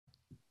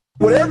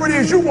Whatever it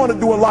is you want to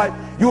do in life,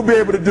 you'll be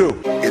able to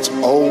do. It's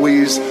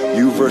always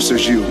you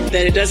versus you.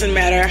 That it doesn't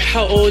matter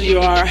how old you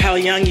are, how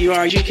young you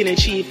are, you can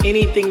achieve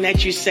anything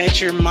that you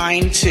set your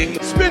mind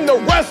to. Spend the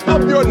rest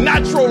of your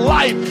natural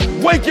life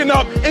waking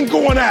up and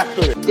going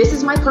after it. This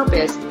is my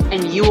purpose,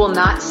 and you will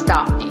not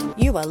stop me.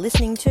 You are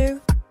listening to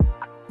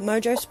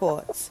Mojo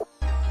Sports.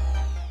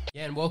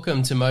 Yeah, and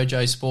welcome to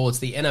Mojo Sports,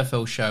 the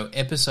NFL show,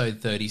 episode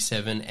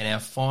 37, and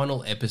our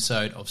final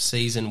episode of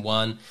season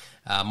 1.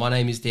 My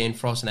name is Dan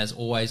Frost, and as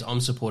always,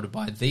 I'm supported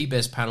by the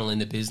best panel in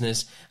the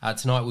business.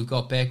 Tonight we've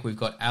got Beck, we've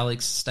got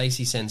Alex,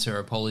 Stacey sends her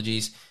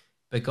apologies.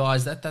 But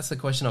guys, that's the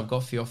question I've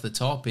got for you off the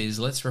top is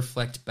let's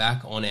reflect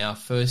back on our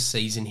first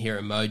season here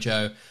at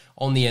Mojo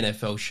on the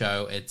NFL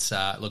show. It's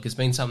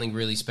been something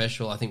really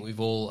special. I think we've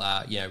all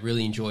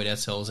really enjoyed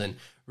ourselves and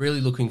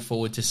really looking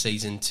forward to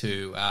season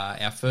 2.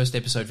 Our first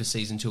episode for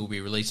season 2 will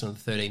be released on the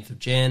 13th of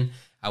Jan.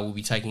 We'll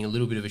be taking a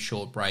little bit of a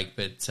short break,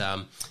 but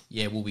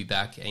we'll be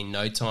back in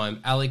no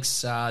time.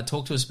 Alex,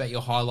 talk to us about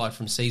your highlight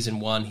from season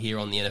 1 here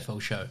on the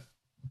NFL show.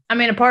 I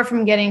mean, apart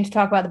from getting to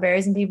talk about the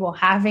Bears and people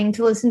having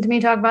to listen to me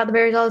talk about the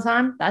Bears all the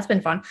time, that's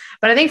been fun.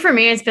 But I think for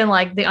me, it's been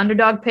like the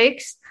underdog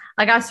picks.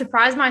 Like I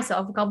surprised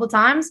myself a couple of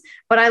times,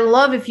 but I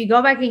love if you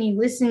go back and you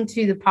listen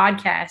to the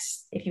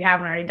podcast, if you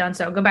haven't already done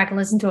so, go back and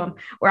listen to them,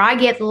 where I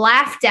get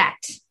laughed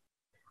at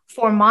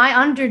for my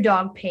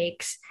underdog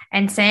picks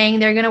and saying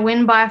they're going to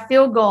win by a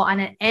field goal, and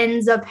it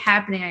ends up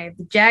happening. I gave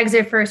the Jags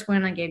their first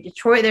win. I gave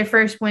Detroit their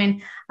first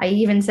win. I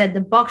even said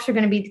the Bucs are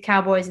going to beat the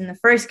Cowboys in the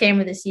first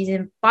game of the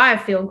season by a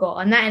field goal,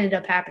 and that ended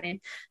up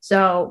happening.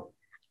 So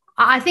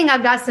I think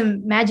I've got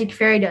some magic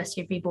fairy dust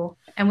here, people,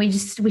 and we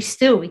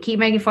keep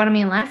making fun of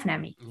me and laughing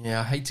at me.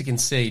 Yeah, I hate to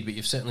concede, but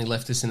you've certainly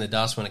left us in the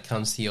dust when it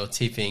comes to your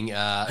tipping.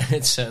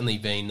 It's certainly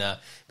been a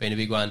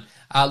big one.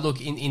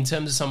 Look, in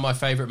terms of some of my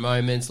favourite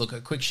moments, look,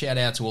 a quick shout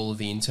out to all of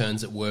the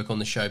interns that work on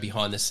the show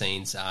behind the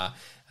scenes.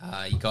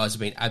 You guys have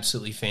been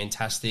absolutely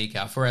fantastic.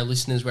 For our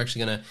listeners, we're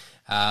actually going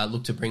to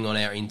look to bring on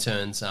our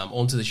interns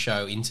onto the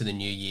show into the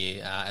new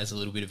year as a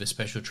little bit of a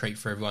special treat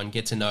for everyone.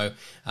 Get to know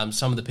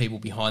some of the people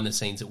behind the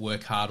scenes that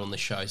work hard on the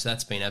show. So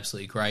that's been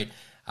absolutely great.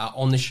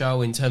 On the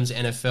show, in terms of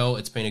NFL,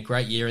 it's been a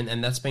great year,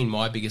 and that's been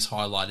my biggest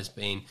highlight.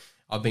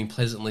 I've been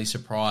pleasantly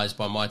surprised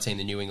by my team,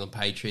 the New England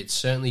Patriots.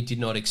 Certainly did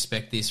not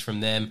expect this from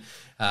them.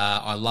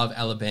 I love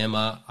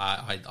Alabama.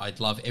 I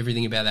love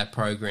everything about that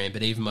program,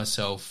 but even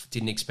myself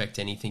didn't expect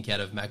anything out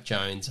of Mac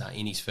Jones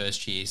in his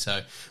first year. So,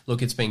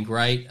 look, it's been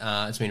great.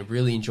 It's been a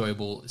really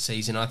enjoyable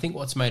season. I think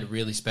what's made it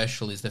really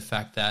special is the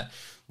fact that,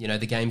 the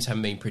games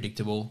haven't been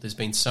predictable. There's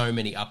been so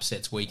many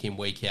upsets week in,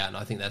 week out, and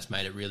I think that's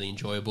made it really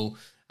enjoyable.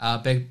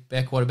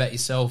 Beck, what about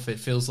yourself? It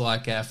feels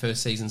like our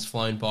first season's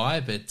flown by,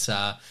 but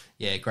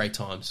great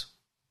times.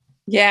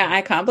 Yeah,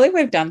 I can't believe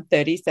we've done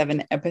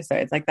 37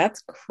 episodes. Like,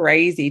 that's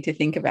crazy to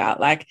think about.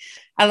 Like,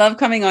 I love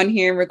coming on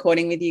here and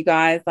recording with you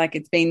guys. Like,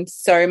 it's been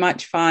so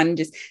much fun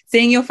just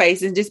seeing your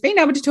faces, just being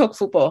able to talk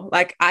football.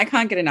 Like, I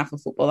can't get enough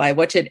of football. I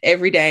watch it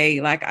every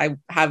day. Like, I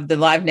have the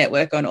live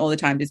network on all the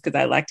time just because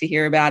I like to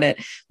hear about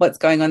it, what's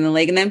going on in the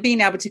league. And then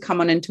being able to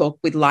come on and talk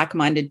with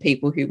like-minded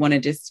people who want to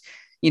just,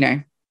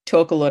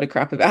 talk a lot of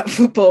crap about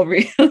football,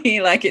 really.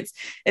 Like,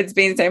 it's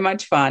been so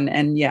much fun.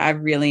 And yeah,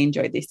 I've really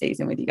enjoyed this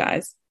season with you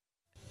guys.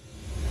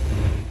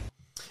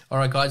 All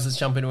right, guys, let's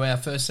jump into our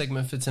first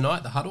segment for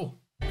tonight, The Huddle.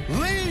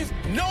 Leave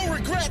no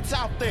regrets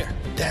out there.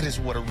 That is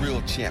what a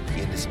real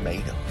champion is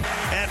made of.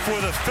 And for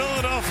the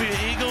Philadelphia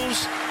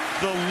Eagles,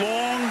 the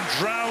long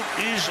drought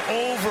is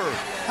over.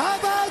 How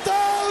about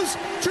those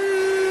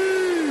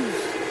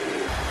Chiefs?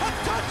 A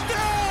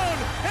touchdown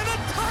and a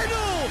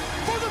title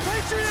for the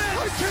Patriots.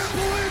 I can't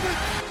believe it.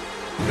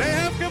 They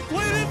have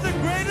completed the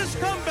greatest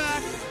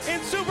comeback in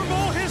Super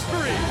Bowl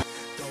history.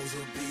 Those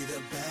will be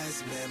the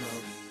best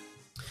memories.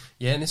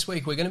 Yeah, and this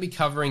week we're going to be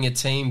covering a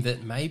team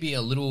that may be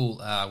a little,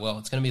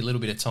 it's going to be a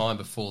little bit of time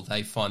before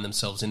they find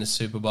themselves in a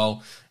Super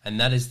Bowl, and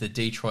that is the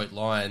Detroit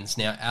Lions.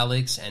 Now,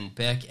 Alex and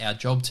Beck, our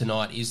job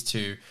tonight is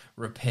to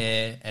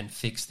repair and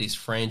fix this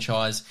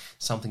franchise,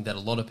 something that a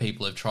lot of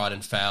people have tried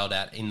and failed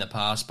at in the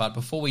past. But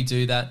before we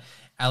do that,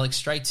 Alex,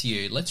 straight to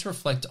you. Let's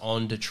reflect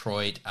on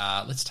Detroit.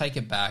 Let's take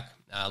it back.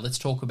 Let's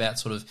talk about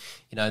sort of,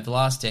 the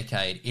last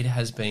decade. It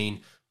has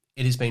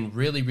been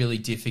really, really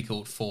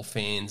difficult for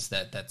fans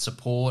that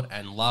support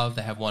and love.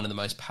 They have one of the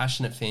most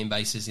passionate fan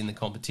bases in the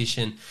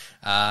competition,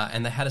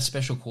 and they had a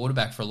special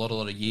quarterback for a lot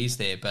of years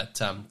there.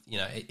 But,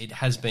 it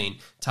has been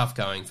tough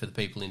going for the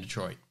people in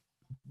Detroit.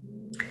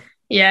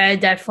 Yeah,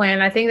 definitely.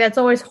 And I think that's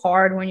always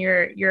hard when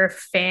you're a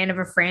fan of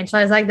a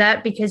franchise like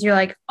that, because you're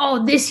like,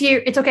 oh, this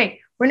year, it's okay.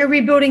 We're in a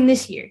rebuilding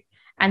this year.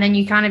 And then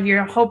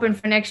you're hoping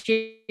for next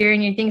year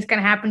and you think it's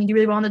going to happen. You do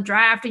really well in the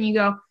draft and you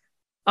go,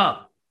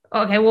 oh,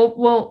 okay,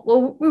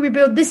 we'll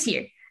rebuild this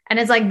year. And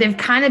it's like they've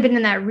kind of been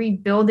in that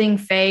rebuilding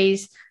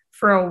phase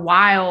for a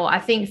while. I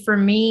think for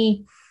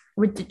me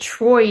with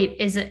Detroit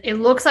it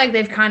looks like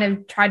they've kind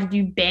of tried to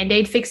do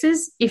Band-Aid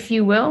fixes, if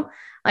you will.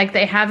 Like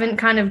they haven't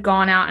kind of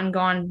gone out and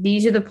gone,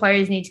 these are the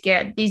players we need to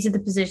get. These are the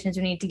positions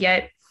we need to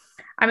get.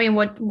 I mean,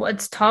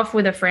 what's tough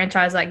with a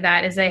franchise like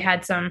that is they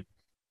had some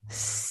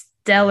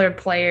stellar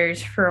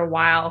players for a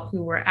while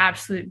who were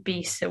absolute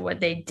beasts at what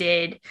they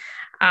did.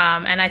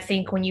 And I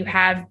think when you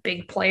have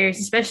big players,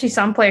 especially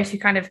some players who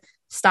kind of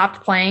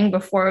stopped playing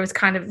before it was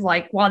kind of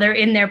like while they're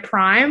in their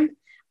prime,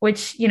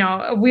 which, you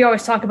know, we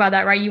always talk about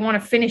that, right? You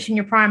want to finish in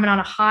your prime and on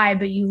a high,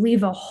 but you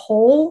leave a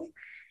hole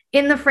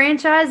in the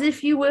franchise,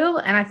 if you will.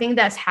 And I think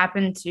that's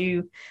happened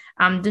to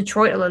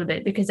Detroit a little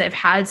bit because they've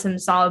had some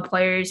solid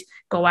players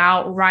go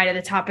out right at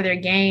the top of their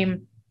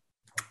game.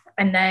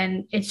 And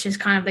then it's just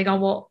kind of, they go,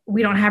 well,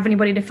 we don't have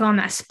anybody to fill in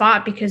that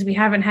spot because we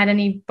haven't had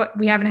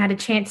a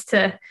chance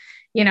to,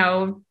 you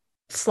know,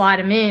 slide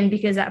them in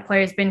because that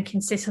player has been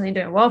consistently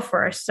doing well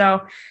for us.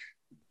 So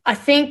I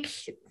think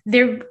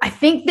they're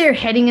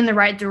heading in the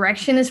right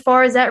direction as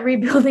far as that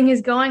rebuilding is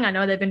going. I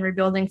know they've been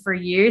rebuilding for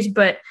years,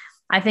 but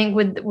I think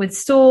with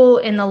Sewell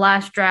in the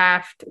last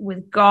draft,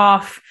 with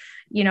Goff,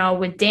 you know,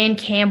 with Dan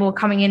Campbell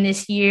coming in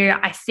this year,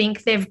 I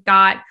think they've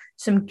got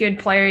some good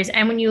players.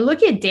 And when you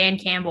look at Dan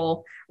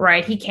Campbell,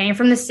 right, he came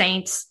from the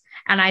Saints.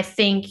 And I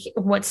think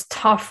what's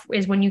tough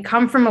is when you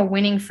come from a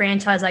winning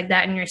franchise like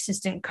that and you're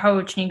assistant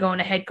coach and you go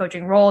into head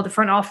coaching role, the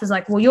front office is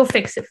like, well, you'll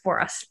fix it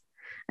for us.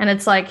 And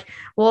it's like,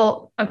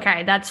 well,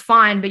 okay, that's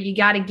fine, but you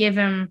got to give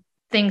him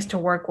things to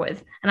work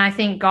with. And I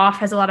think Goff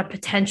has a lot of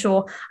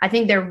potential. I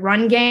think their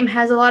run game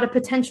has a lot of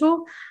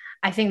potential.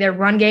 I think their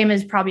run game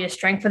is probably a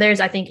strength for theirs.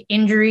 I think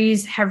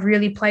injuries have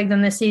really plagued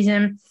them this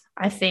season.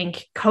 I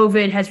think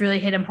COVID has really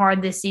hit them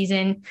hard this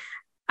season.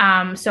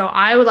 So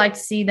I would like to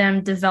see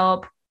them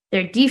develop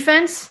their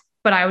defense,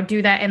 but I would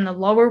do that in the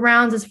lower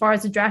rounds as far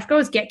as the draft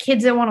goes. Get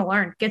kids that want to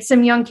learn. Get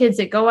some young kids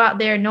that go out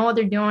there, know what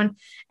they're doing,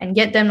 and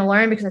get them to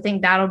learn, because I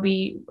think that'll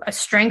be a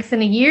strength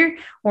in a year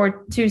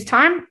or two's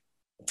time.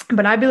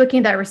 But I'd be looking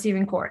at that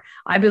receiving core.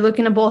 I'd be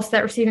looking to bolster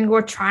that receiving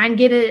core, try and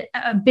get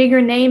a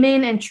bigger name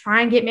in and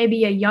try and get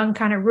maybe a young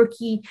kind of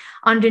rookie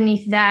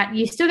underneath that.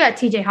 You still got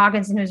TJ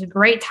Hawkinson, who's a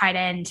great tight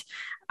end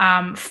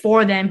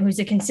for them, who's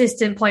a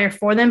consistent player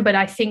for them. But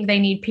I think they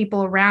need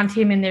people around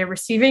him in their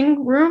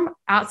receiving room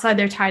outside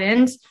their tight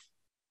ends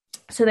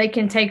so they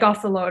can take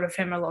off the load of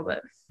him a little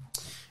bit.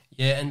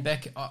 Yeah, and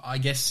Beck, I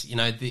guess, you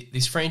know,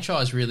 this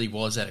franchise really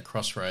was at a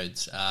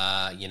crossroads,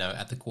 you know,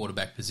 at the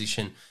quarterback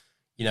position.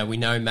 You know, we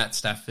know Matt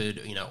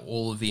Stafford, you know,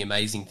 all of the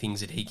amazing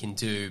things that he can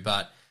do,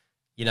 but,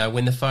 you know,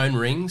 when the phone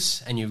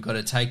rings and you've got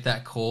to take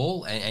that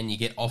call and you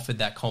get offered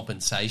that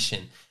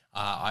compensation,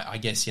 I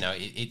guess, you know,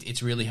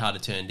 it's really hard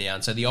to turn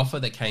down. So the offer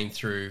that came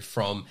through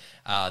from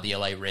the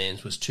LA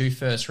Rams was 2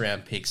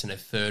 first-round picks and a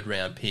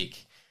third-round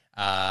pick.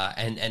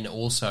 And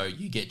also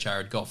you get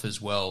Jared Goff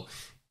as well.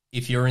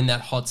 If you're in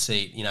that hot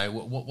seat, you know,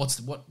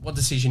 what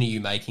decision are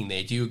you making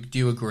there? Do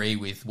you agree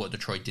with what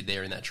Detroit did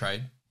there in that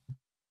trade?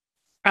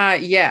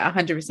 Yeah,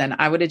 100%.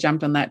 I would have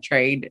jumped on that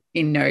trade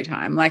in no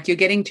time. Like, you're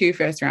getting 2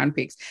 first-round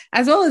picks,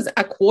 as well as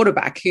a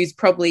quarterback who's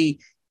probably,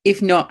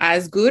 if not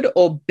as good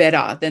or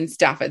better than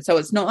Stafford. So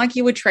it's not like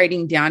you were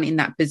trading down in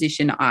that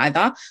position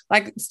either.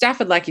 Like,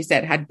 Stafford, like you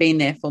said, had been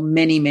there for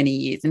many, many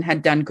years and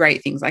had done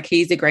great things. Like,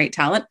 he's a great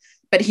talent,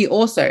 but he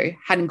also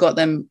hadn't got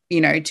them,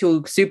 you know,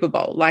 to a Super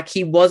Bowl. Like,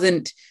 he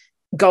wasn't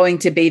going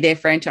to be their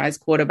franchise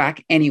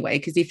quarterback anyway,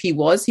 because if he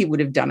was, he would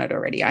have done it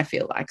already, I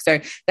feel like. So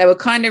they were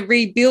kind of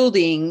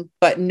rebuilding,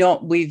 but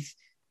not with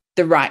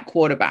the right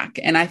quarterback.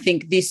 And I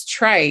think this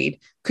trade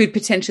could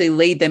potentially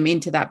lead them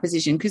into that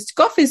position, because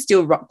Goff is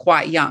still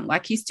quite young.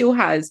 Like, he still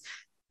has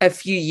a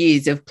few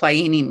years of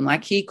play in him.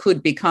 Like, he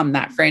could become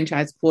that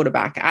franchise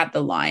quarterback at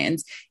the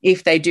Lions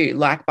if they do,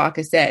 like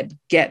Barker said,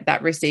 get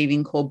that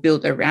receiving core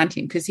built around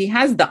him, because he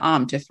has the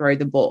arm to throw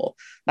the ball.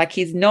 Like,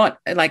 he's not,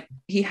 like,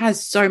 he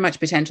has so much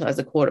potential as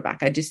a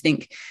quarterback. I just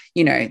think,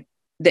 you know,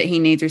 that he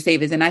needs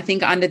receivers. And I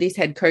think under this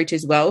head coach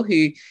as well,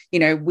 who, you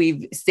know,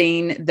 we've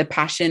seen the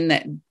passion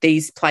that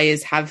these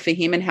players have for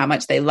him and how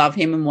much they love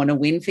him and want to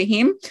win for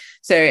him.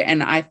 So,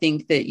 and I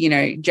think that, you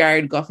know,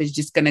 Jared Goff is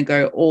just going to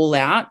go all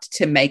out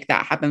to make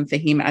that happen for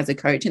him as a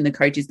coach. And the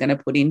coach is going to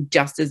put in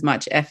just as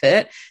much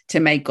effort to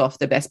make Goff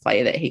the best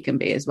player that he can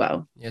be as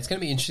well. Yeah, it's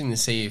going to be interesting to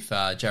see if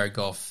Jared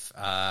Goff,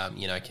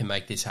 you know, can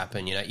make this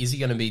happen. You know, is he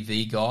going to be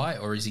the guy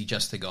or is he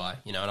just the guy?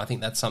 You know, and I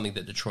think that's something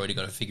that Detroit have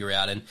got to figure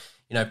out. And,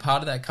 you know,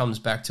 part of that comes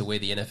back to where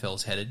the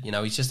NFL's headed. You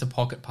know, he's just a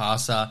pocket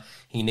passer.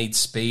 He needs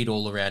speed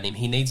all around him.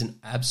 He needs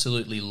an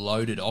absolutely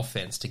loaded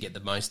offense to get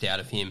the most out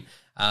of him.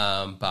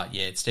 But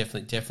yeah, it's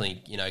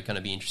definitely, you know, going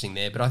to be interesting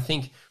there. But I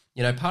think,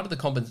 you know, part of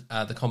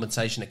the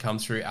compensation that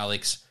comes through,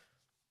 Alex,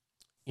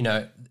 you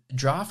know,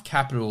 draft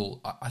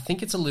capital, I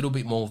think it's a little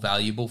bit more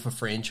valuable for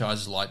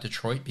franchises like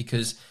Detroit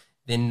because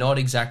they're not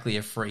exactly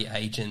a free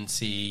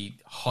agency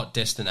hot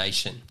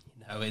destination.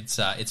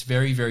 It's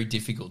very, very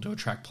difficult to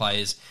attract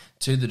players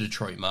to the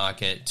Detroit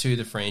market, to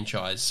the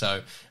franchise.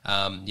 So,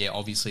 yeah,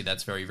 obviously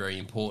that's very, very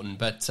important.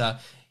 But,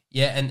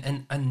 yeah,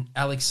 and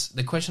Alex,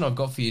 the question I've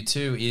got for you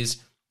too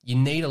is you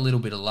need a little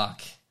bit of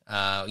luck,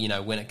 you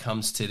know, when it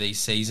comes to these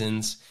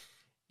seasons.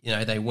 You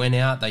know, they went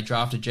out, they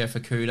drafted Jeff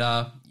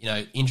Okudah, you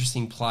know,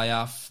 interesting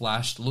player,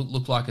 flashed,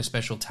 looked like a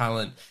special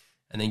talent.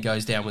 and then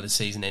goes down with a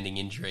season-ending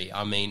injury.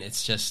 I mean,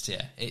 it's just,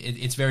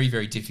 it's very,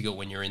 very difficult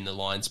when you're in the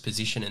Lions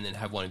position and then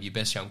have one of your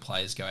best young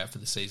players go out for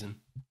the season.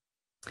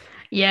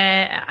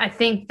 Yeah, I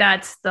think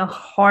that's the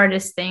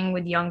hardest thing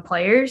with young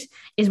players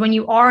is when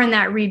you are in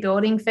that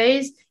rebuilding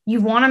phase,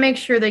 you want to make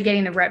sure they're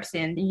getting the reps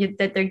in,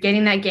 that they're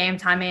getting that game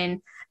time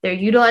in, they're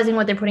utilizing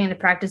what they're putting into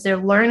practice, they're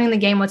learning the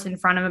game, what's in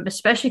front of them,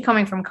 especially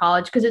coming from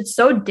college, because it's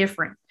so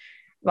different,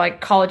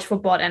 like college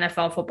football and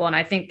NFL football. And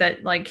I think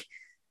that, like,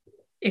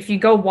 if you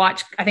go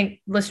watch, I think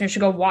listeners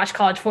should go watch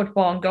college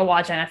football and go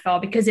watch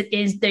NFL, because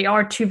they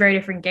are two very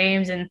different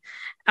games. And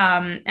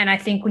I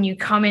think when you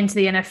come into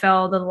the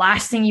NFL, the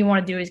last thing you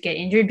want to do is get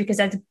injured, because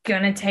that's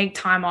going to take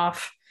time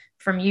off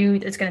from you.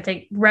 It's going to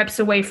take reps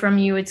away from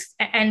you.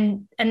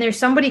 And there's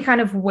somebody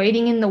kind of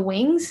waiting in the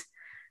wings,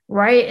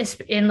 right?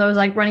 In those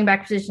like running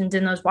back positions,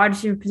 in those wide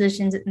receiver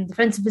positions, in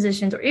defensive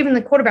positions, or even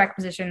the quarterback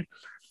position,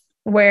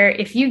 where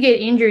if you get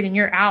injured and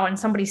you're out and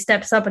somebody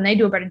steps up and they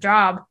do a better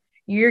job,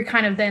 you're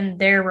kind of then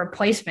their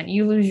replacement.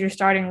 You lose your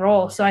starting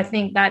role. So I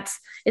think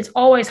it's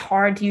always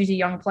hard to use a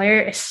young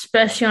player,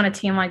 especially on a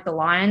team like the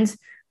Lions,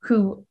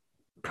 who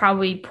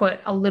probably put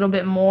a little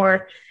bit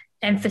more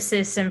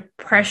emphasis and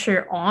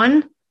pressure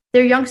on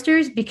their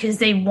youngsters, because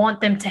they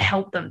want them to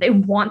help them. They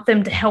want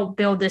them to help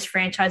build this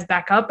franchise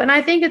back up. And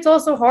I think it's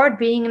also hard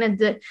being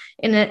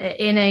in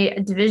a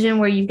division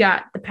where you've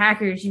got the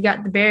Packers, you've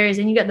got the Bears,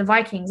 and you got the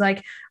Vikings.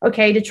 Like,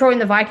 okay, Detroit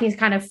and the Vikings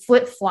kind of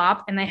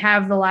flip-flop, and they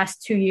have the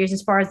last 2 years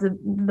as far as the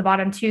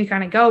bottom two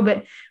kind of go. But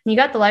when you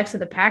got the likes of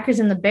the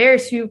Packers and the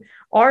Bears, who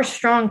are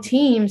strong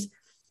teams,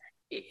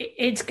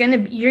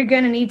 you're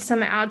gonna need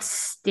some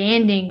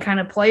outstanding kind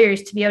of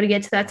players to be able to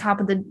get to that top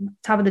of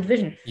the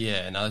division.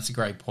 Yeah, no, that's a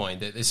great point.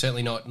 They're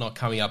certainly not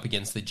coming up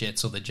against the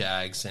Jets or the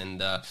Jags,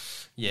 and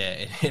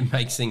it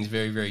makes things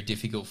very, very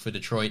difficult for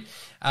Detroit.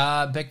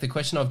 Beck, the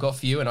question I've got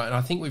for you, and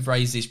I think we've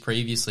raised this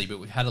previously, but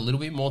we've had a little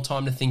bit more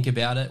time to think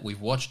about it. We've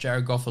watched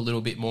Jared Goff a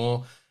little bit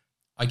more.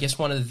 I guess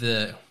one of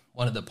the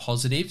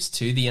positives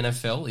to the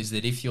NFL is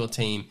that if your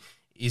team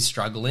is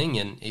struggling,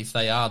 and if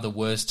they are the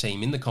worst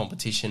team in the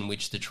competition,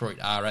 which Detroit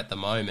are at the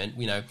moment,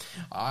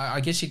 I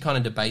guess you kind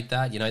of debate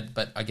that,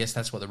 but I guess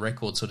that's what the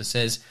record sort of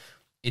says.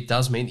 It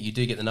does mean that you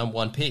do get the number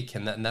one pick,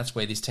 and that's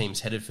where this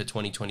team's headed for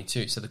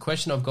 2022. So the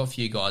question I've got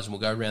for you guys, and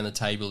we'll go around the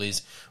table,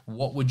 is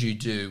what would you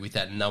do with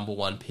that number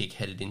one pick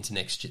headed into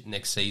next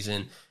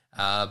season?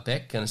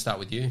 Beck, going to start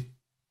with you.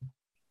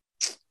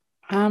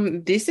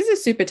 This is a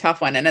super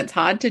tough one, and it's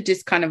hard to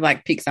just kind of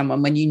like pick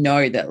someone when you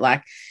know that,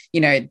 like,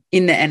 in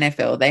the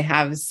NFL, they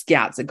have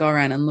scouts that go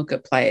around and look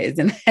at players,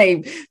 and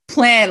they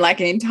plan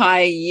like an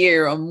entire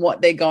year on what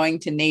they're going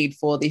to need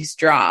for this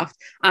draft.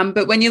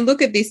 But when you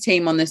look at this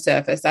team on the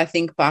surface, I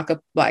think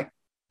Parker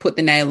put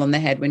the nail on the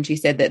head when she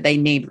said that they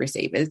need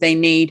receivers. They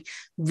need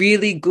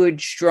really good,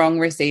 strong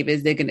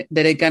receivers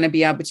that are going to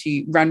be able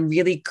to run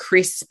really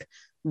crisp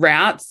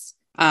routes,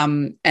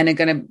 and are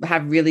going to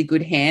have really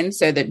good hands,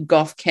 so that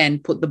Goff can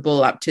put the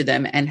ball up to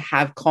them and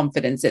have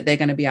confidence that they're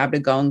going to be able to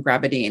go and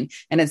grab it in.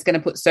 And it's going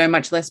to put so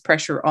much less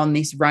pressure on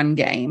this run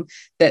game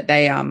that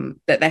they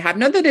have.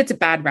 Not that it's a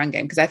bad run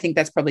game, because I think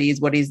that's probably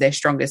what is their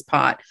strongest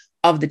part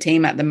of the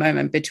team at the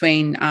moment,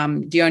 between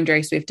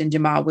DeAndre Swift and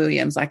Jamal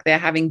Williams. Like, they're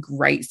having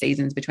great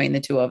seasons between the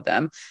two of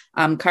them,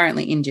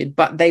 currently injured,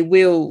 but they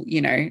will,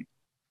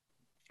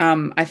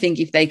 I think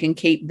if they can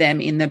keep them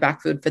in the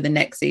backfield for the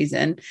next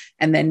season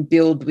and then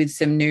build with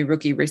some new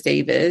rookie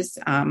receivers,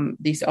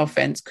 this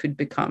offense could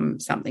become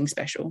something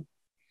special.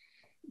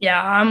 Yeah,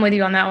 I'm with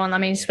you on that one. I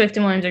mean, Swift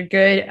and Williams are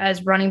good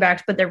as running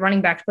backs, but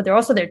they're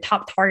also their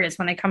top targets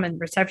when they come in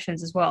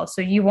receptions as well.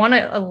 So you want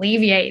to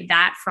alleviate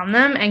that from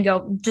them and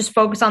go just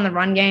focus on the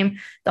run game.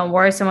 Don't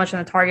worry so much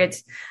on the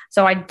targets.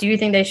 So I do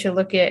think they should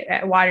look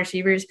at wide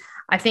receivers.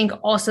 I think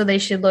also they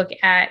should look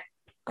at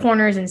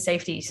corners and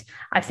safeties.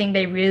 I think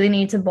they really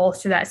need to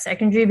bolster that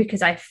secondary,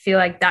 because I feel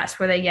like that's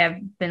where they have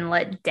been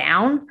let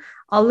down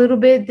a little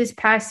bit this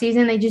past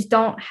season. They just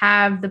don't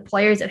have the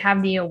players that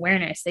have the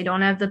awareness. They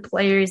don't have the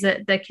players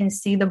that can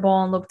see the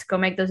ball and look to go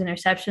make those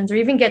interceptions or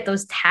even get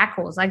those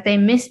tackles. Like, they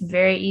miss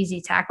very easy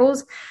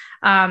tackles.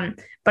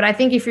 But I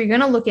think if you're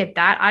going to look at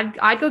that,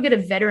 I'd go get a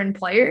veteran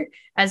player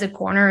as a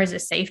corner, as a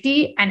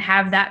safety, and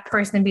have that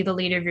person be the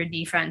leader of your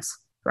defense.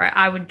 Right,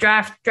 I would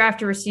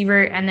draft a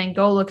receiver and then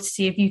go look to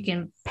see if you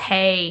can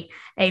pay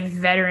a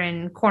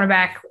veteran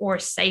cornerback or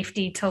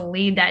safety to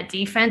lead that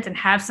defense and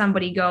have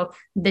somebody go,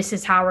 this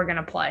is how we're going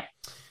to play.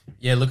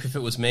 Yeah, look, if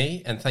it was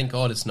me, and thank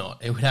God it's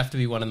not, it would have to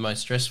be one of the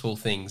most stressful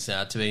things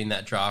to be in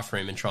that draft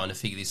room and trying to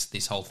figure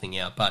this whole thing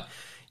out. But,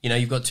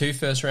 you've got 2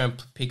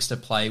 first-round picks to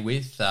play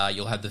with.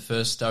 You'll have the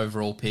first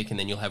overall pick, and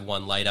then you'll have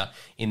one later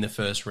in the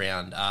first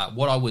round.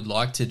 What I would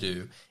like to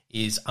do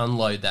is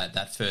unload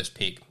that first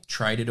pick,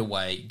 trade it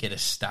away, get a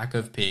stack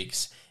of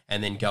picks,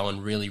 and then go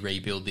and really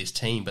rebuild this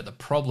team. But the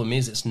problem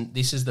is,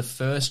 this is the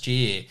first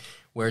year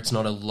where it's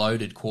not a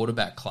loaded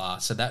quarterback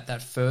class. So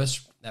that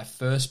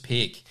first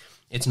pick,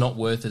 it's not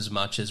worth as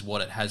much as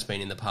what it has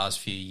been in the past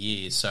few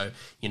years. So,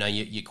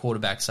 your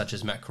quarterbacks such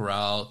as Matt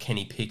Corral,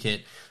 Kenny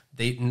Pickett,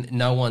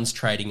 no one's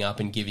trading up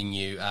and giving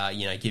you,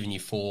 giving you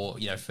 4,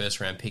 first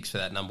round picks for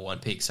that number 1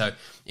 pick. So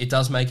it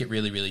does make it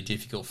really, really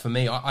difficult for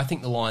me. I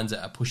think the Lions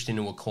are pushed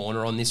into a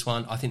corner on this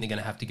one. I think they're going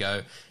to have to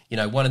go,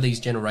 one of these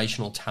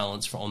generational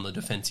talents on the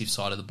defensive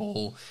side of the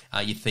ball,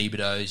 your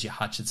Thibodeaus, your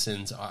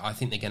Hutchinsons. I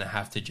think they're going to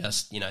have to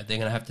just, they're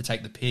going to have to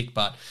take the pick.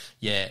 But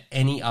yeah,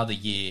 any other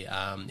year,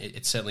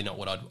 it's certainly not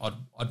what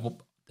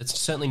it's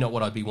certainly not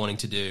what I'd be wanting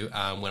to do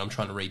when I'm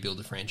trying to rebuild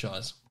the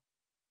franchise.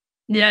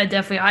 Yeah,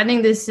 definitely. I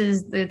think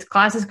the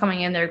class is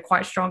coming in. They're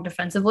quite strong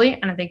defensively,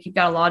 and I think you've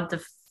got a lot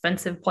of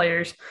defensive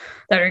players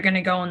that are going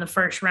to go in the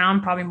first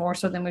round, probably more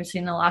so than we've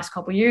seen in the last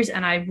couple of years.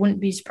 And I wouldn't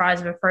be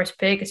surprised if a first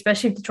pick,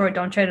 especially if Detroit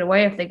don't trade it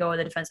away, if they go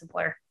with a defensive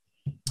player.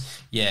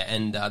 Yeah,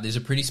 and there's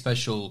a pretty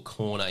special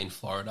corner in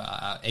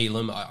Florida,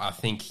 Elam. I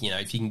think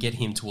if you can get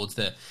him towards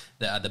the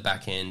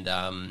back end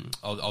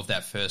of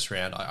that first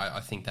round,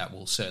 I think that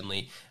will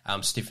certainly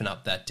stiffen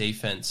up that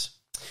defense.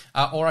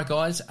 All right,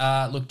 guys.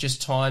 Look,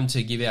 just time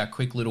to give our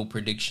quick little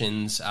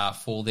predictions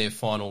for their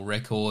final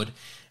record.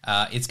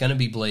 It's going to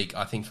be bleak,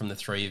 I think, from the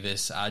three of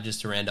us,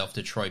 just to round off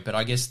Detroit. But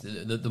I guess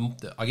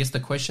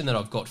the question that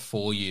I've got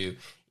for you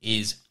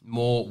is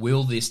more: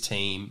 will this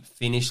team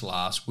finish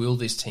last? Will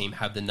this team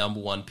have the number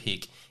 1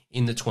 pick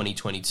in the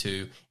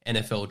 2022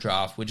 NFL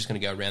draft? We're just going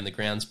to go around the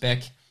grounds.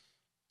 Beck,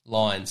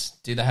 Lions,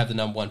 do they have the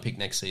number 1 pick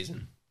next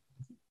season?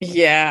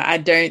 Yeah, I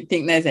don't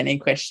think there's any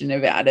question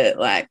about it.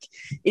 Like,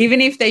 even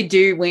if they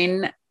do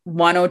win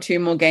 1 or 2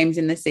 more games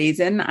in the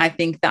season, I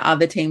think the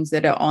other teams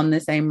that are on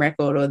the same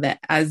record or that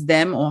as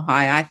them or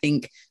high, I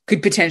think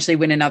could potentially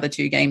win another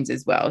 2 games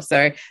as well.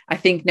 So I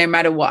think no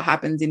matter what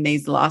happens in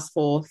these last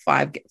 4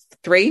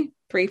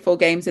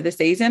 games of the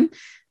season,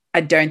 I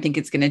don't think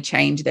it's going to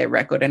change their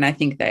record, and I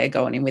think they are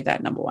going in with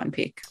that number 1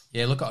 pick.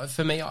 Yeah, look,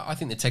 for me, I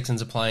think the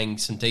Texans are playing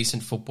some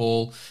decent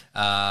football,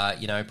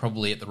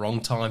 probably at the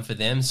wrong time for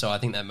them, so I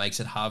think that makes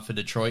it hard for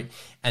Detroit.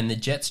 And the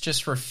Jets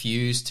just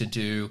refuse to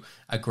do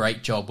a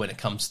great job when it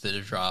comes to the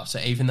draft. So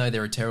even though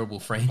they're a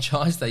terrible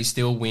franchise, they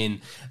still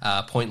win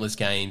pointless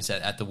games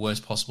at the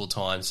worst possible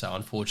time. So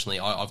unfortunately,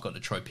 I've got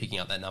Detroit picking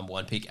up that number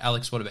 1 pick.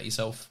 Alex, what about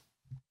yourself?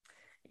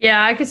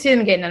 Yeah, I could see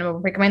them getting that number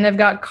 1 pick. I mean, they've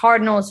got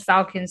Cardinals,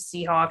 Falcons,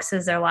 Seahawks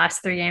as their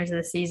last 3 games of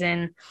the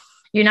season.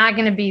 You're not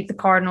going to beat the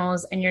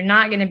Cardinals, and you're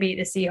not going to beat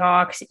the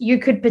Seahawks. You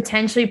could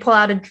potentially pull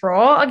out a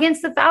draw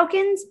against the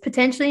Falcons,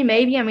 potentially,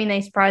 maybe. I mean,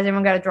 they surprised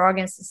everyone got a draw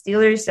against the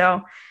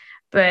Steelers.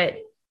 But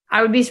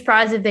I would be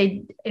surprised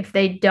if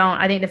they don't.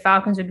 I think the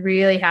Falcons would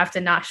really have to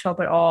not show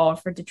up at all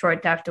for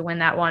Detroit to have to win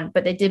that one.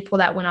 But they did pull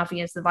that win off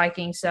against the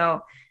Vikings.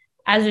 So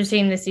as we're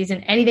seeing this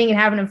season, anything can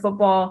happen in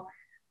football.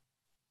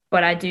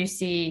 But I do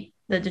see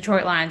the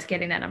Detroit Lions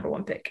getting that number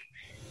 1 pick.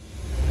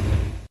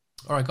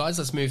 All right, guys,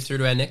 let's move through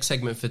to our next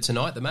segment for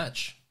tonight, the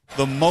match.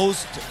 The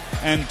most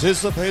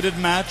anticipated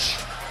match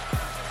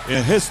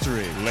in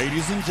history,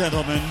 ladies and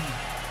gentlemen.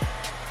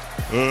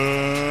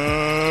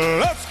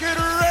 Let's get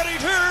ready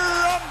to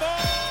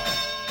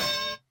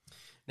rumble!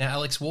 Now,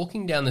 Alex,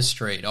 walking down the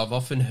street, I've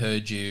often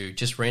heard you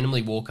just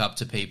randomly walk up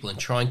to people and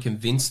try and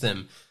convince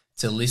them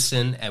to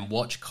listen and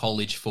watch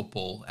college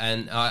football.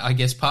 And I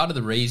guess part of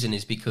the reason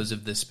is because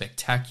of the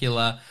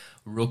spectacular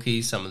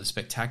rookies, some of the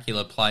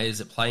spectacular players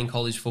that play in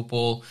college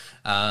football.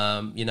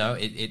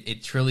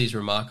 It truly is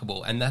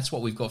remarkable. And that's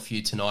what we've got for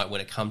you tonight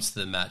when it comes to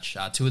the match.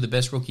 2 of the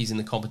best rookies in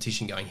the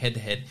competition going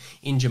head-to-head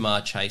in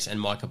Jamar Chase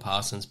and Micah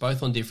Parsons,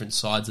 both on different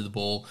sides of the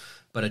ball,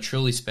 but are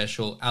truly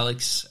special.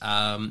 Alex,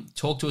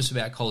 talk to us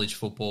about college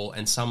football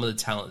and some of the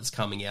talent that's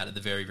coming out at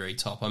the very, very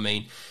top. I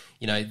mean,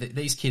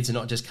 these kids are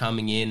not just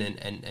coming in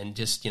and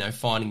just,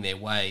 finding their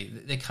way.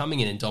 They're coming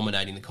in and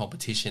dominating the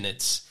competition.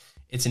 It's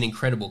an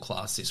incredible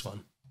class, this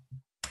one.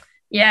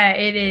 Yeah,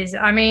 it is.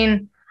 I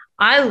mean,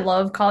 I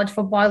love college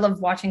football. I love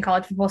watching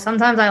college football.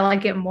 Sometimes I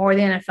like it more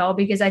than NFL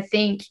because I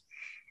think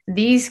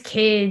these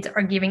kids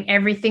are giving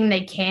everything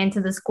they can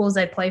to the schools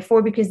they play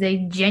for because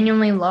they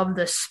genuinely love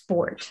the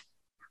sport,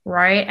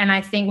 right? And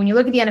I think when you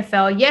look at the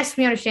NFL, yes,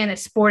 we understand that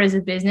sport is a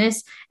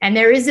business, and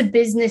there is a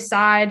business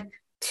side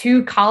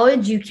to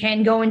college. You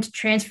can go into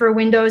transfer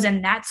windows,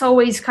 and that's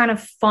always kind of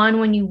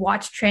fun when you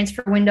watch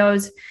transfer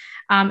windows.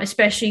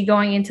 Especially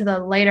going into the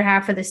later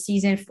half of the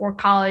season for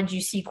college. You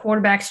see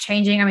quarterbacks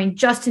changing. I mean,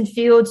 Justin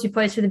Fields, who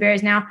plays for the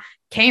Bears now,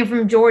 came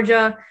from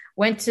Georgia,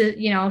 went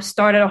to,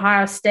 start at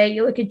Ohio State.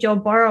 You look at Joe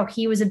Burrow.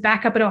 He was a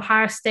backup at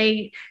Ohio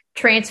State,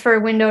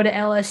 transfer window to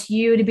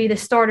LSU to be the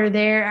starter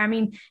there. I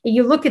mean,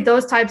 you look at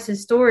those types of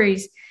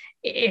stories.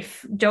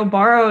 If Joe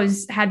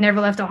Burrows had never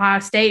left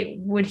Ohio State,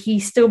 would he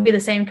still be the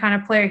same kind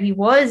of player he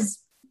was?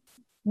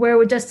 Where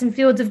would Justin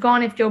Fields have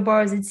gone if Joe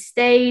Burrows had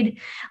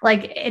stayed?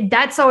 Like,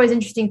 that's always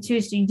interesting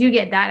too. So you do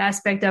get that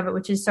aspect of it,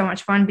 which is so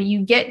much fun, but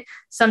you get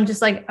some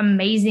just like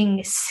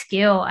amazing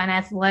skill and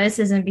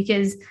athleticism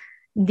because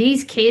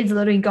these kids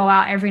literally go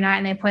out every night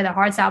and they play their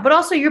hearts out. But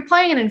also you're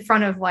playing it in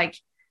front of like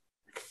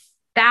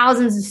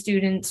thousands of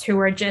students who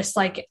are just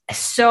like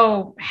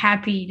so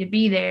happy to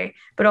be there.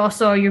 But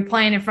also you're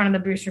playing in front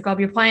of the Booster Club.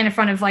 You're playing in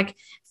front of like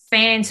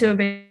fans who have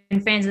been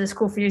fans of the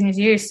school for years and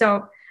years.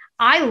 So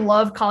I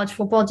love college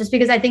football just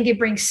because I think it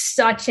brings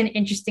such an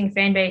interesting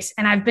fan base.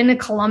 And I've been to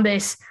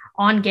Columbus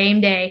on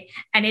game day,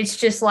 and it's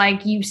just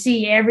like you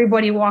see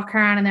everybody walk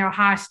around in their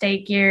Ohio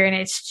State gear, and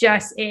it's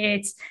just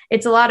it's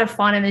a lot of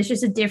fun, and it's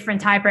just a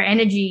different type of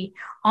energy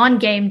on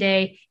game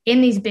day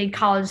in these big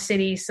college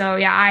cities. So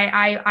yeah,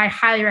 I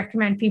highly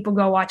recommend people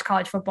go watch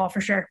college football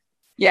for sure.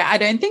 Yeah, I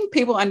don't think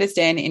people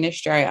understand in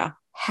Australia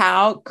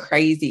how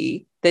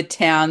crazy the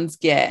towns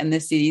get and the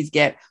cities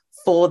get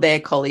for their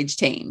college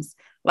teams.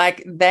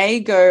 Like, they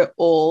go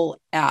all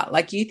out.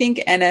 Like, you think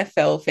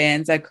NFL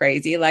fans are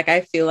crazy. Like,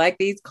 I feel like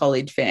these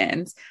college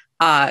fans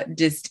are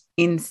just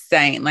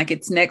insane. Like,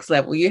 it's next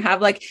level. You have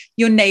like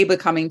your neighbor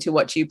coming to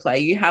watch you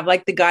play. You have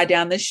like the guy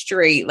down the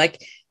street.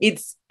 Like,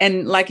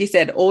 and like you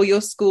said, all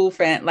your school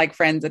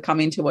friends are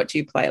coming to watch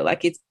you play.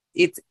 Like, it's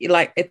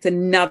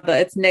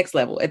next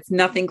level. It's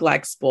nothing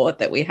like sport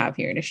that we have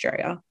here in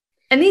Australia.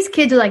 And these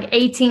kids are like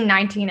 18,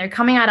 19. They're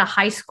coming out of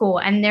high school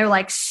and they're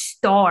like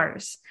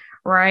stars,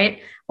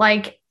 right?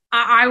 Like,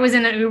 I was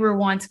in an Uber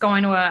once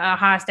going to a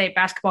Ohio State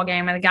basketball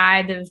game, and the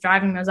guy that was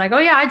driving me was like, "Oh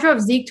yeah, I drove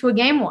Zeke to a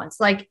game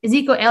once." Like,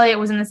 Ezekiel Elliott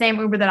was in the same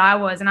Uber that I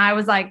was. And I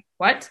was like,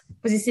 "What?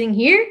 Was he sitting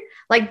here?"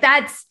 Like,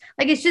 that's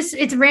like,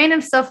 it's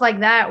random stuff like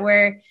that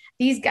where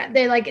these guys,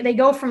 they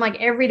go from like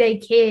everyday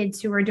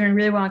kids who are doing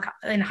really well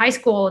in high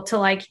school to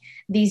like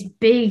these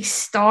big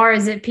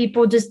stars that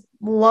people just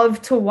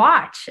love to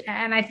watch.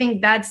 And I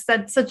think that's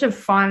such a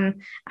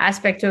fun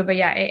aspect to it. But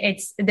yeah,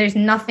 there's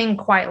nothing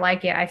quite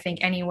like it, I think,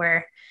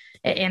 anywhere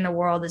in the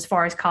world as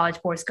far as college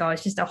sports go.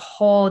 It's just a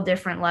whole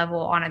different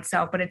level on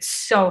itself, but it's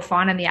so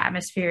fun and the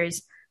atmosphere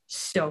is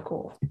so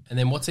cool. And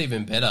then what's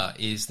even better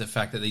is the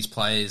fact that these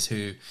players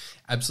who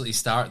absolutely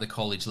star at the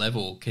college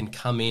level can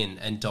come in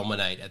and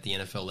dominate at the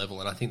NFL level.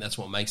 And I think that's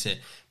what makes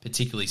it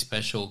particularly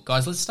special.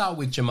 Guys, let's start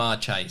with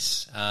Ja'Marr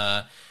Chase.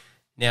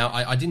 Now,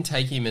 I didn't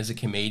take him as a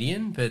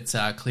comedian, but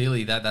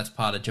clearly that's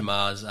part of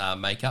Jamar's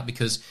makeup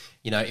because,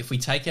 you know, if we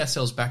take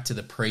ourselves back to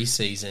the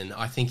preseason,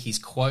 I think his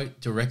quote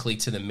directly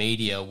to the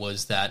media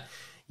was that,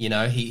 you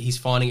know, he's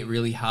finding it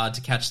really hard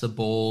to catch the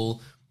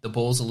ball. The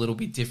ball's a little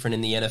bit different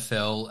in the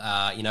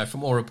NFL. You know,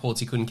 from all reports,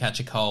 he couldn't catch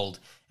a cold.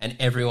 And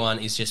everyone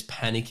is just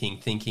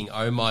panicking, thinking,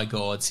 oh, my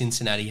God,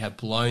 Cincinnati have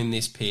blown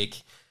this pick.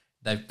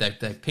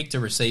 They've picked a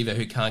receiver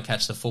who can't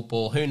catch the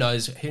football. Who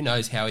knows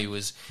how he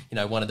was, you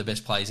know, one of the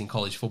best players in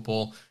college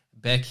football.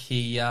 Beck,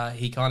 he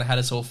kind of had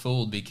us all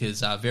fooled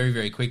because very,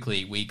 very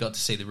quickly we got to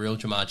see the real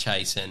Ja'Marr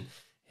Chase, and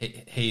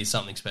he is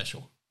something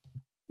special.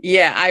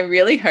 Yeah, I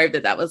really hope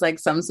that was like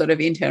some sort of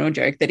internal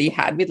joke that he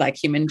had with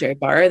like him and Joe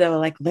Burrow. They were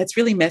like, let's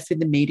really mess with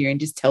the media and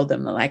just tell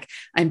them that like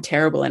I'm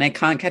terrible and I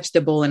can't catch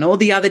the ball and all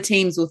the other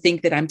teams will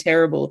think that I'm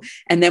terrible.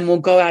 And then we'll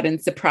go out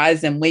and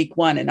surprise them week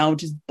 1 and I'll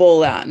just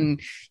ball out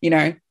and, you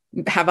know,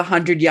 have a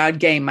 100-yard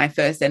game, my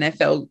first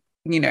NFL,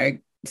 you know,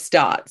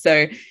 start.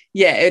 So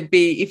yeah, it'd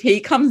be, if he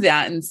comes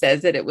out and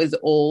says that it was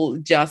all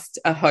just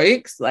a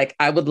hoax, like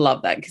I would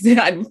love that because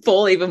I'd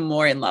fall even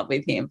more in love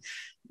with him.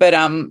 But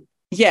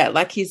yeah,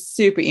 like he's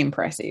super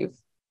impressive.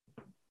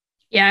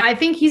 Yeah, I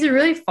think he's a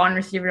really fun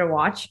receiver to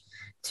watch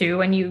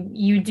too. And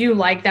you do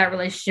like that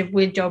relationship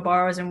with Joe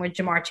Burrows and with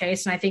Ja'Marr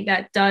Chase. And I think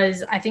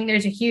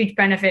there's a huge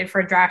benefit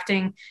for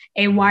drafting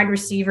a wide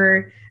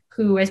receiver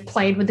who has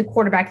played with the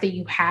quarterback that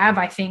you have,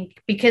 I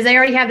think, because they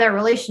already have that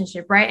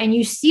relationship, right? And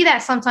you see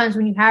that sometimes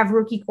when you have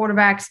rookie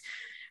quarterbacks,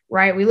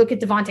 right? We look at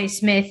Devontae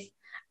Smith,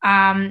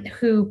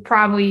 who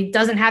probably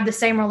doesn't have the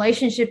same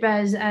relationship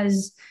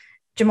as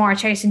Ja'Marr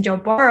Chase and Joe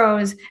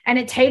Burrows, and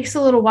it takes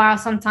a little while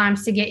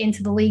sometimes to get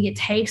into the league. It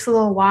takes a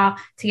little while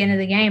to get into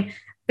the game.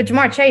 But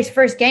Ja'Marr Chase,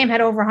 first game,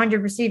 had over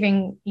 100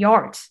 receiving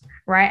yards,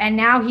 right? And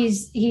now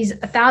he's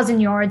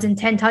 1,000 yards and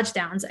 10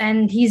 touchdowns.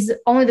 And he's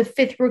only the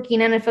 5th rookie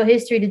in NFL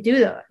history to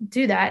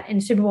do that in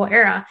Super Bowl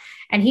era.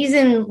 And he's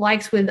in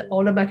likes with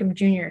Odell Beckham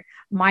Jr.,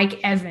 Mike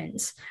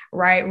Evans,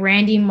 right?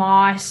 Randy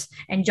Moss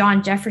and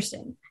John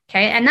Jefferson.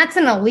 Okay. And that's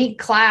an elite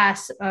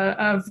class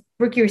of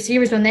rookie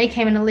receivers. When they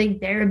came in the league,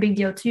 they're a big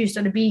deal too.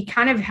 So to be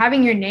kind of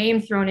having your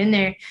name thrown in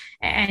there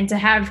and to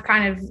have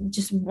kind of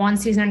just one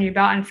season under your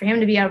belt and for him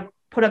to be able to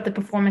put up the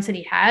performance that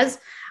he has,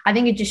 I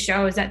think it just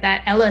shows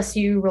that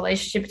LSU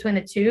relationship between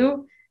the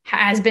two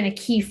has been a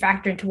key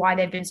factor into why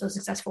they've been so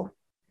successful.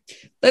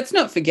 Let's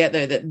not forget,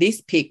 though, that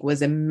this pick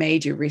was a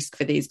major risk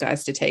for these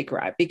guys to take,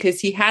 right? Because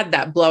he had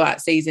that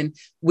blowout season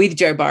with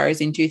Joe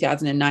Burrows in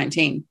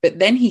 2019, but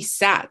then he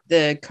sat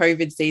the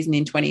COVID season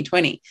in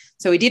 2020.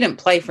 So he didn't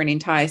play for an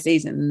entire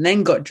season and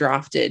then got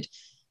drafted,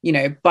 you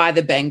know, by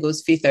the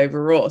Bengals 5th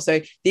overall.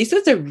 So this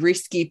was a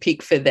risky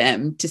pick for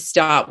them to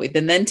start with.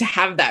 And then to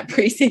have that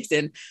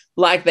preseason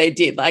like they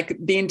did, like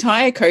the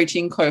entire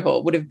coaching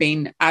cohort would have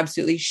been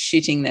absolutely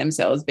shitting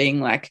themselves,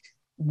 being like,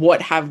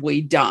 what have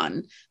we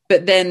done?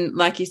 But then,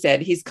 like you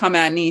said, he's come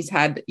out and he's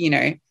had, you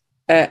know,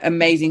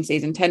 amazing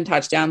season, 10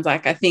 touchdowns.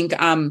 Like, I think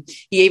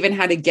he even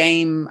had a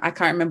game, I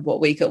can't remember what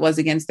week it was,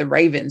 against the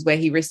Ravens, where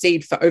he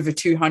received for over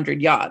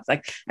 200 yards.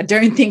 Like, I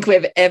don't think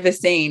we've ever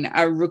seen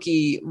a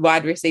rookie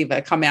wide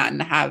receiver come out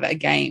and have a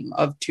game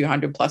of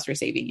 200 plus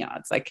receiving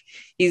yards. Like,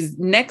 he's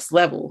next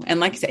level. And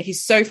like I said,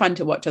 he's so fun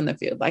to watch on the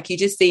field. Like, you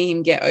just see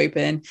him get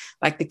open,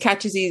 like the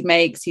catches he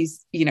makes,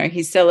 his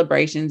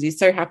celebrations. He's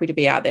so happy to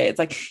be out there. It's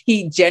like,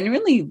 he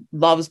genuinely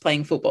loves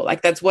playing football.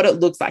 Like, that's what it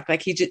looks like.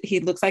 Like, he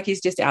looks like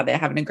he's just out there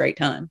having a great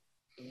time.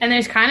 And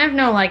there's kind of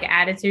no like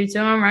attitude to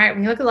him, right?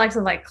 When you look at the likes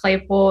of like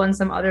Claypool and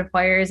some other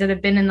players that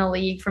have been in the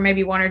league for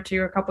maybe 1 or 2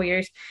 or a couple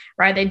years,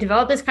 right? They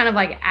develop this kind of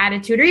like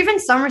attitude, or even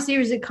some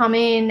receivers that come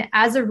in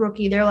as a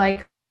rookie, they're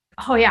like,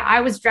 oh yeah,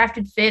 I was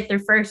drafted 5th or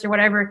 1st or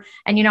whatever.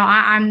 And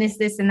I'm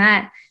this, and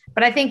that.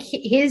 But I think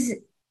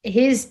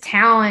his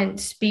talent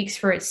speaks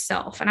for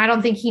itself. And I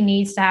don't think he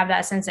needs to have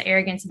that sense of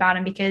arrogance about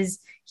him, because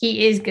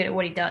he is good at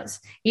what he does.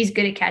 He's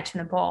good at catching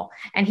the ball,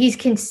 and he's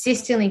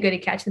consistently good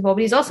at catching the ball,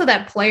 but he's also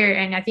that player.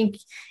 And I think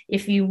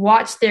if you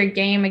watch their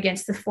game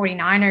against the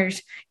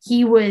 49ers,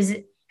 he was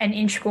an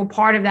integral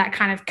part of that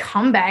kind of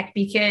comeback,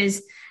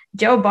 because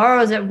Joe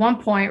Burrows at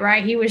one point,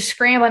 right, he was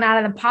scrambling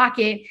out of the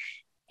pocket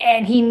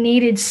and he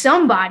needed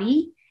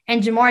somebody.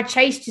 And Jamar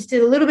Chase just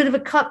did a little bit of a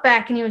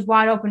cutback and he was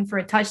wide open for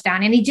a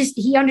touchdown. And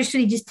he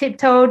understood, he just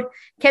tiptoed,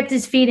 kept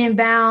his feet in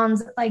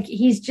bounds. Like,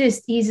 he's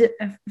a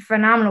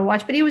phenomenal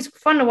watch, but he was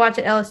fun to watch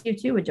at LSU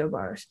too with Joe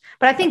Burrows.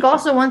 But I think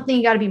also one thing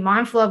you got to be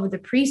mindful of with the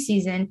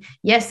preseason,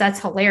 yes, that's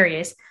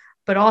hilarious,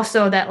 but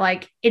also that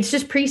like, it's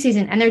just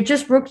preseason and they're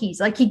just rookies.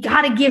 Like, you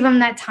got to give them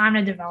that time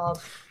to develop.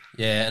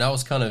 Yeah, and I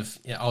was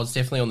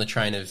definitely on the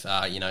train of,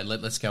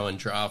 let's go and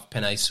draft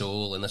Penei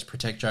Sewell and let's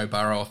protect Joe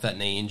Burrow off that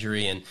knee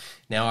injury. And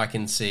now I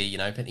can see,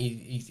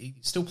 he's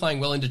still playing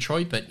well in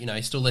Detroit, but,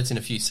 he still lets in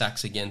a few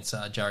sacks against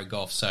Jared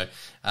Goff. So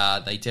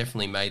they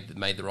definitely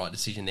made the right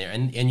decision there.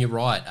 And you're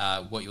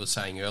right, what you were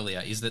saying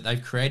earlier is that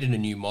they've created a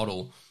new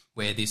model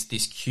where this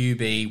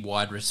QB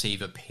wide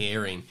receiver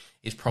pairing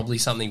is probably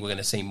something we're going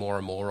to see more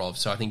and more of.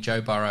 So I think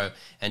Joe Burrow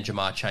and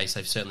Jamar Chase,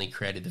 they've certainly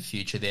created the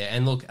future there.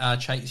 And look,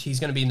 Chase, he's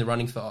going to be in the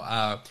running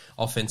for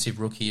Offensive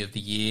Rookie of the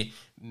Year.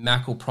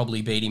 Mac will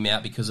probably beat him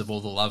out because of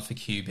all the love for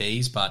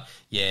QBs, but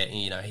yeah,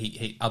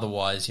 he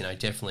otherwise,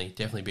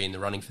 definitely be in the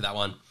running for that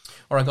one.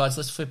 All right, guys,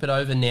 let's flip it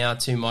over now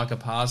to Micah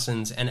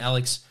Parsons. And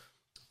Alex,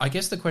 I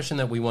guess the question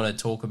that we want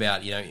to talk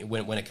about,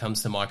 when it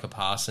comes to Micah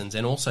Parsons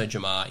and also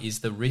Jamar,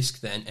 is the risk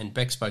that, and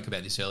Beck spoke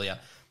about this earlier,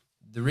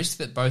 the risk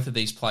that both of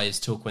these players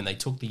took when they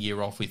took the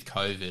year off with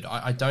COVID.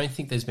 I don't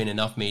think there's been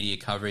enough media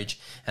coverage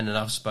and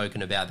enough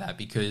spoken about that,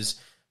 because,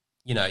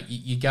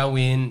 you go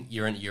in,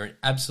 you're an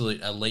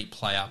absolute elite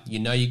player.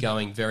 You're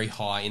going very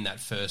high in that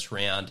first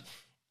round.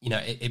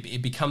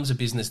 It becomes a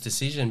business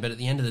decision, but at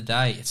the end of the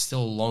day, it's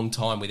still a long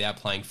time without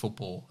playing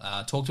football.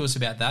 Talk to us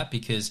about that,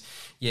 because,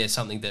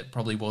 something that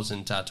probably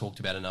wasn't talked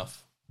about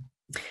enough.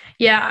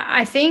 Yeah,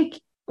 I think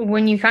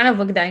when you kind of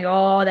look at that and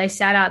go, they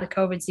sat out the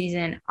COVID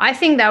season, I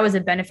think that was a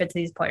benefit to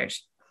these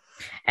players.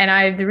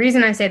 And the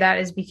reason I say that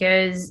is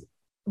because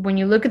when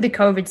you look at the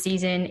COVID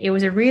season, it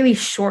was a really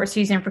short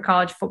season for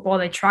college football.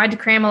 They tried to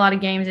cram a lot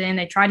of games in.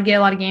 They tried to get a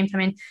lot of game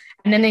time in,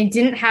 and then they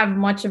didn't have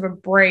much of a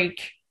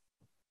break.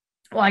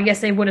 Well, I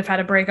guess they would have had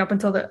a break up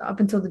until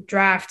the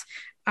draft.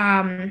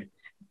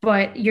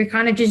 But you're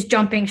kind of just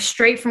jumping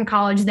straight from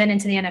college then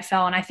into the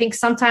NFL. And I think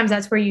sometimes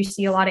that's where you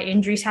see a lot of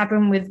injuries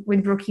happen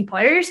with rookie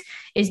players,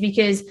 is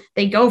because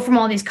they go from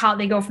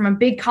they go from a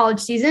big college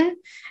season,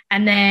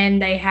 and then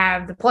they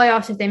have the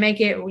playoffs if they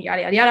make it,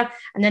 yada, yada, yada.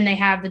 And then they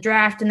have the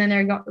draft, and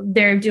then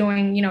they're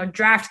doing,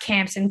 draft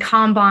camps and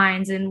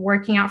combines and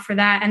working out for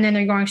that. And then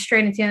they're going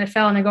straight into the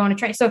NFL and they're going to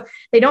train. So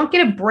they don't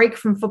get a break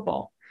from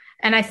football.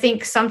 And I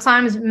think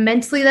sometimes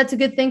mentally that's a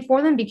good thing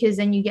for them, because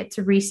then you get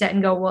to reset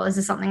and go, well, is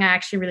this something I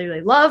actually really,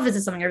 really love? Is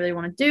this something I really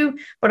want to do?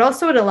 But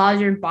also it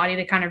allows your body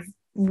to kind of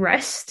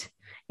rest.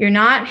 You're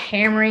not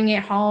hammering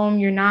it home.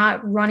 You're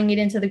not running it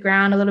into the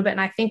ground a little bit.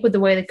 And I think with the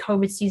way the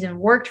COVID season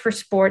worked for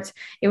sports,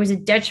 it was a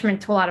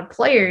detriment to a lot of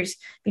players,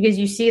 because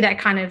you see that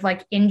kind of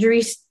like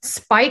injury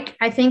spike,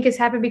 I think, has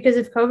happened because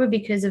of COVID,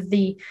 because of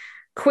the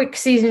quick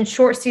season,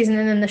 short season,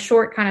 and then the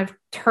short kind of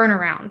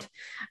turnaround.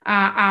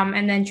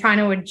 And then trying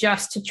to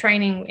adjust to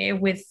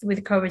training with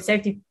COVID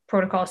safety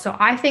protocols. So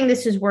I think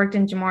this has worked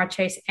in Jamar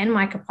Chase and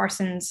Micah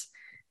Parsons'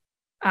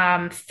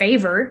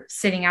 favor,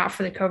 sitting out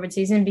for the COVID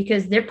season,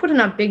 because they're putting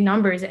up big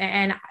numbers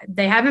and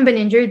they haven't been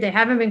injured. They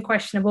haven't been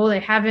questionable. They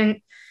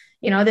haven't,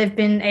 they've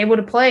been able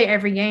to play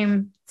every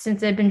game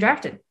since they've been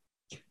drafted.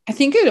 I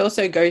think it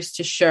also goes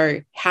to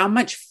show how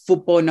much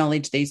football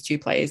knowledge these two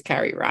players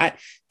carry, right?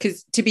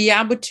 Because to be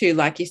able to,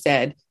 like you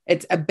said,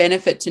 it's a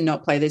benefit to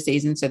not play the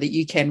season so that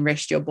you can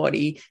rest your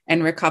body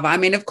and recover. I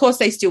mean, of course,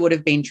 they still would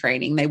have been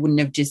training. They wouldn't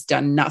have just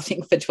done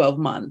nothing for 12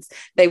 months.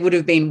 They would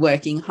have been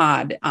working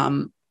hard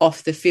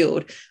off the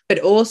field, but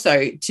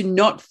also to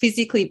not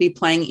physically be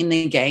playing in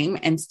the game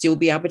and still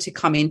be able to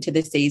come into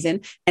the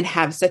season and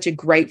have such a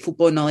great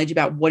football knowledge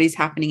about what is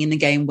happening in the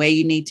game, where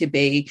you need to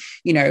be,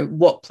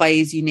 what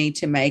plays you need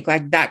to make,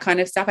 like that kind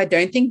of stuff. I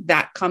don't think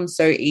that comes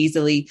so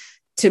easily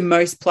to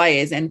most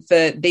players. And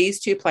for these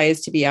two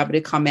players to be able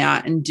to come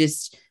out and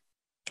just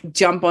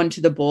jump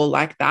onto the ball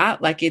like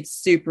that, like it's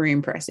super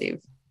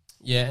impressive.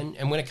 Yeah,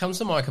 and when it comes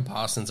to Micah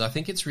Parsons, I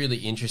think it's really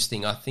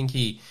interesting. I think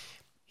he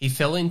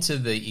fell into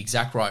the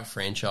exact right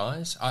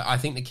franchise. I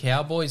think the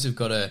Cowboys have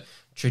got a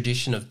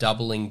tradition of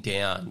doubling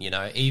down,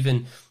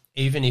 even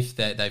if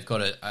they've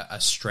got a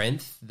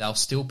strength, they'll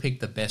still pick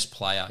the best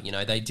player.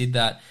 They did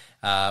that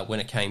when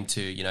it came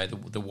to,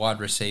 the wide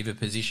receiver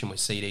position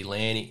with CD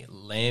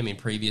Lamb in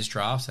previous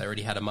drafts. They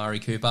already had Amari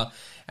Cooper.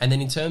 And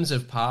then in terms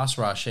of pass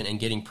rush and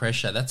getting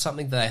pressure, that's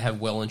something that they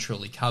have well and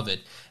truly covered.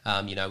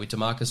 With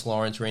DeMarcus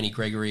Lawrence, Randy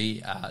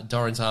Gregory,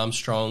 Dorrance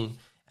Armstrong,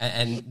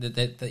 and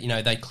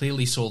they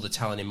clearly saw the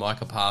talent in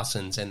Micah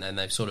Parsons and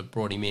they've sort of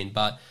brought him in.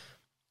 But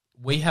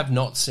we have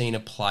not seen a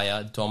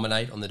player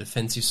dominate on the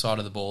defensive side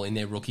of the ball in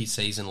their rookie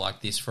season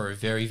like this for a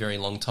very, very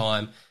long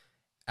time.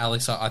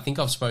 Alex, I think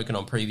I've spoken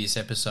on previous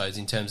episodes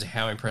in terms of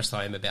how impressed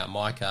I am about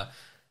Micah.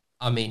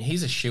 I mean,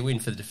 he's a shoo-in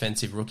for the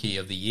Defensive Rookie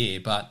of the Year,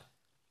 but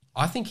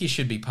I think he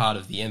should be part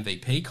of the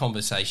MVP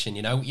conversation.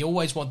 You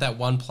always want that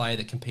one player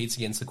that competes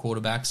against the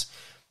quarterbacks.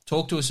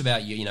 Talk to us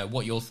about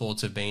what your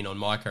thoughts have been on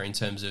Micah in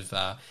terms of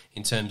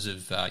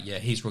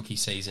his rookie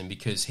season,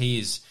 because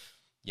he's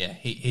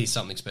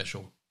something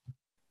special.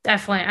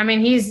 Definitely. I mean,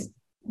 he's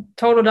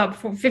totaled up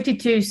for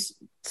 52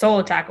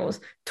 solo tackles,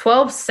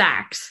 12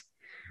 sacks,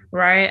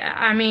 right?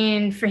 I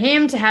mean, for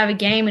him to have a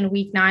game in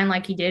week 9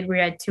 like he did, where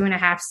he had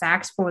 2.5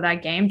 sacks for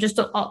that game, just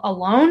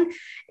alone,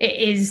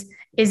 is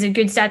a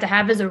good stat to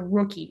have as a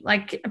rookie.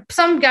 Like,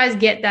 some guys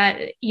get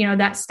that,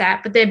 that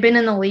stat, but they've been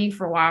in the league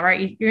for a while,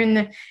 right?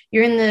 You're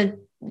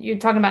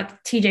talking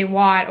about TJ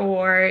Watt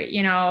or,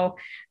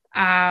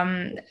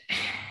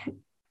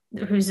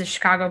 who's the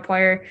Chicago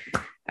player?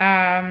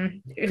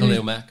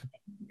 Khalil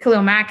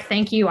Mack.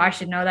 Thank you. I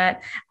should know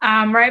that.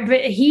 Right.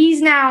 But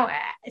he's now,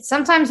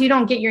 sometimes you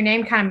don't get your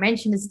name kind of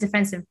mentioned as a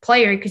defensive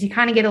player because you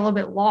kind of get a little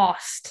bit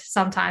lost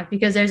sometimes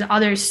because there's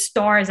other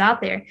stars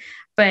out there.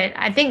 But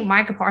I think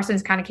Micah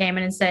Parsons kind of came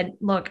in and said,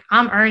 look,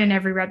 I'm earning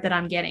every rep that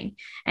I'm getting.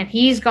 And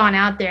he's gone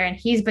out there and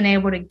he's been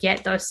able to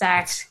get those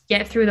sacks,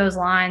 get through those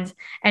lines,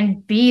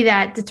 and be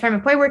that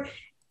determined player where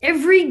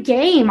every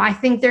game, I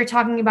think they're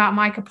talking about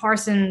Micah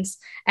Parsons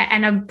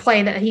and a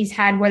play that he's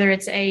had, whether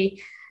it's a,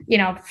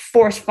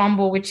 forced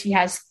fumble, which he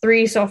has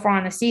 3 so far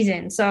in the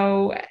season.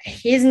 So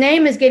his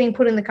name is getting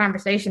put in the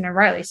conversation, and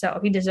rightly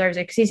so. He deserves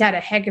it because he's had a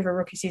heck of a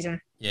rookie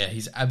season. Yeah,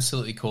 he's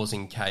absolutely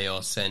causing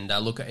chaos. And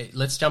look,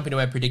 let's jump into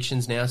our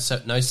predictions now.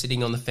 So no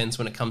sitting on the fence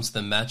when it comes to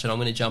the match. And I'm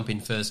going to jump in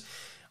first.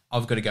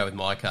 I've got to go with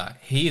Micah.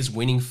 He is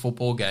winning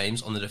football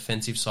games on the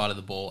defensive side of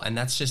the ball. And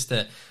that's just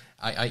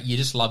you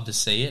just love to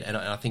see it. And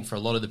I think for a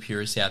lot of the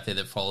purists out there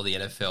that follow the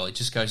NFL, it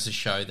just goes to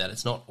show that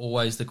it's not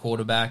always the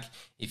quarterback.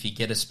 If you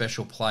get a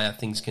special player,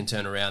 things can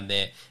turn around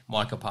there.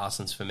 Micah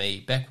Parsons for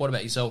me. Beck, what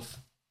about yourself?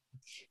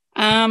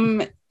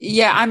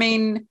 Yeah, I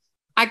mean,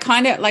 I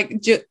kind of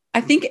I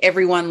think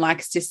everyone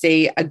likes to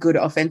see a good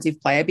offensive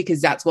player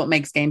because that's what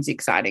makes games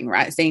exciting,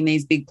 right? Seeing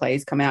these big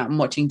plays come out and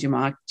watching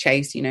Jamar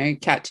Chase,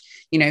 catch,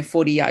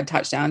 40-yard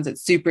touchdowns.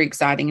 It's super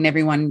exciting and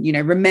everyone,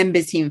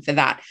 remembers him for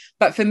that.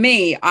 But for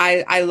me,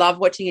 I love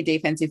watching a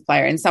defensive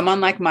player and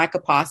someone like Micah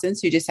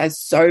Parsons who just has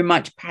so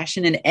much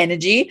passion and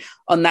energy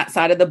on that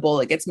side of the ball.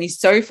 It gets me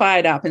so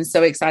fired up and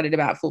so excited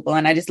about football.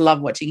 And I just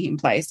love watching him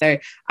play. So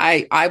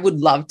I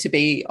would love to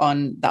be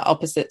on the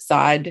opposite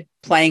side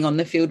playing on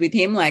the field with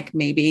him, like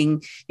me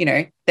being,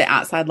 the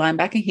outside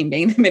linebacker, him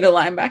being the middle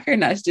linebacker.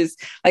 And that's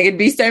just it'd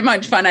be so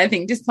much fun, I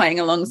think, just playing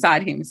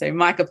alongside him. So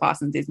Micah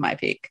Parsons is my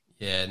pick.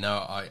 Yeah,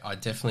 no, I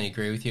definitely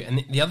agree with you.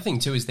 And the other thing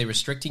too is they're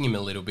restricting him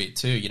a little bit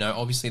too.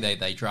 Obviously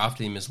they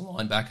drafted him as a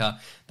linebacker.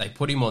 They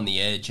put him on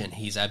the edge and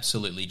he's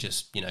absolutely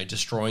just,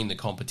 destroying the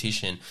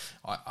competition.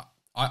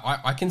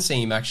 I can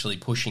see him actually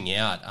pushing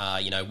out,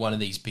 one of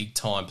these big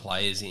time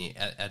players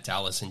at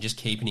Dallas and just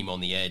keeping him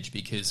on the edge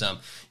because,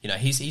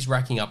 he's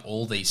racking up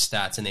all these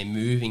stats and they're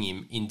moving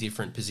him in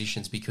different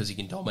positions because he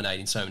can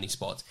dominate in so many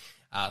spots.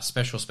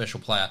 Special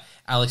player.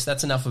 Alex,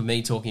 that's enough of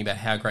me talking about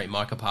how great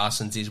Micah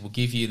Parsons is. We'll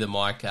give you the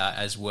mic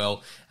as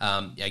well.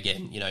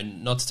 Again,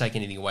 not to take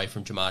anything away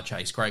from Jamar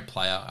Chase, great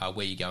player.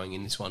 Where are you going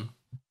in this one?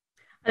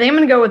 I think I'm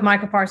going to go with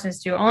Micah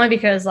Parsons too, only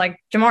because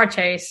Jamar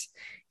Chase,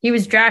 he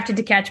was drafted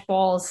to catch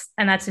balls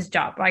and that's his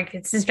job.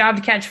 It's his job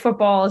to catch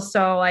footballs.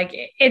 So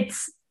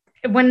it's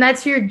when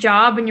that's your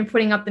job and you're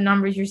putting up the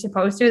numbers you're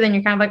supposed to, then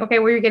you're kind of okay,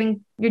 well, you're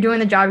doing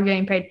the job you're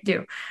getting paid to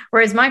do.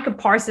 Whereas Micah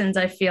Parsons,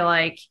 I feel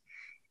like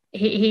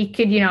he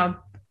could,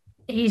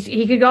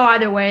 he could go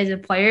either way as a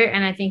player.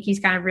 And I think he's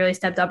kind of really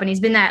stepped up and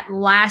he's been that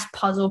last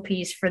puzzle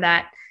piece for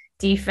that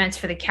defense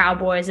for the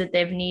Cowboys that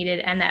they've needed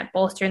and that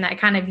bolster and that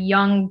kind of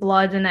young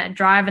blood and that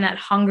drive and that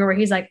hunger where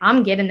he's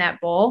I'm getting that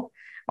ball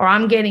or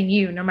I'm getting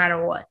you no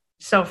matter what.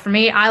 So for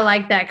me, I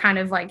like that kind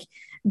of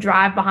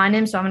drive behind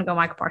him. So I'm going to go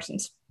Micah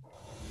Parsons.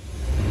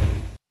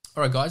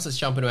 All right, guys, let's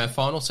jump into our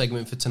final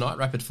segment for tonight,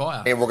 Rapid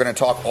Fire. And we're going to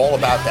talk all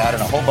about that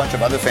and a whole bunch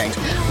of other things.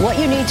 What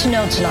you need to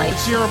know tonight.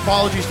 Sincere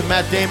apologies to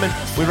Matt Damon.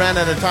 We ran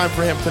out of time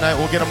for him tonight.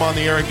 We'll get him on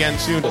the air again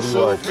soon.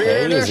 Oh,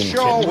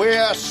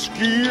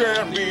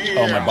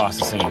 my boss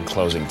is singing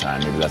Closing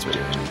Time. Maybe that's what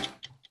you're hearing.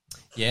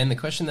 Yeah, and the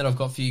question that I've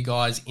got for you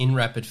guys in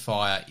Rapid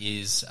Fire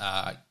is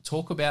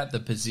talk about the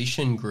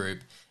position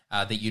group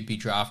that you'd be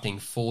drafting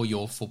for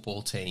your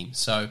football team.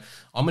 So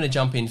I'm going to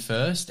jump in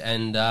first,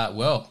 and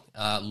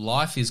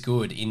life is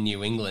good in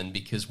New England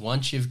because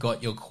once you've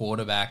got your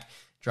quarterback,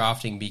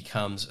 drafting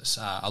becomes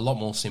a lot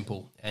more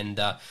simple. And,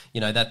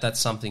 that's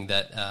something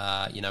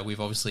that, we've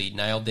obviously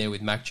nailed there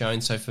with Mac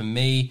Jones. So for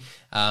me,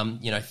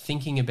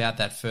 thinking about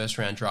that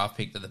first-round draft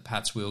pick that the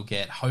Pats will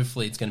get,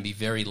 hopefully it's going to be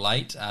very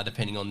late,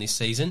 depending on this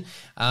season.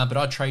 But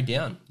I'd trade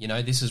down.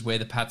 This is where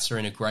the Pats are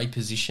in a great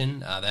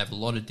position. They have a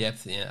lot of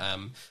depth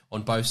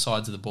on both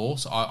sides of the ball.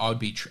 So I'd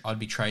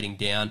be trading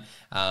down,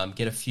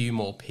 get a few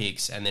more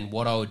picks. And then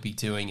what I would be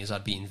doing is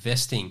I'd be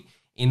investing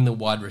in the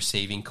wide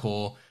receiving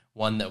core,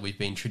 one that we've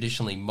been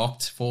traditionally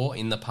mocked for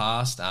in the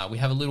past. We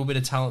have a little bit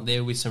of talent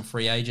there with some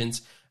free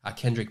agents.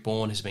 Kendrick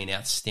Bourne has been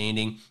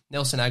outstanding.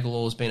 Nelson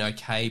Aguilar has been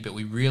okay, but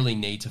we really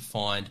need to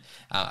find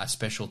a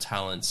special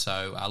talent.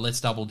 So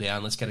let's double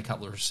down. Let's get a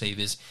couple of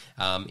receivers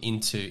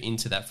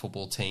into that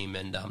football team,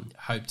 and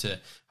hope to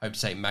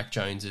take Mac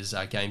Jones's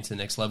game to the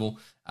next level.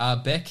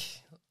 Beck,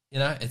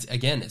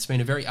 it's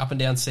been a very up and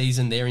down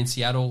season there in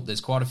Seattle.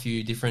 There's quite a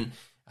few different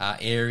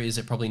areas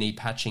that probably need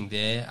patching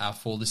there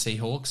for the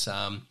Seahawks.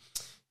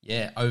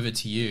 Over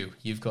to you.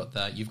 You've got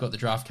the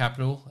draft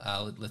capital.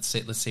 Let's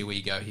see where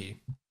you go here.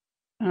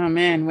 Oh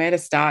man, where to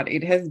start?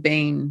 It has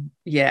been,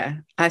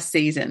 a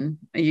season.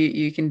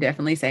 You can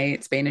definitely say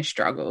it's been a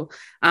struggle.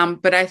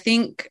 But I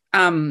think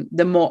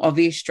the more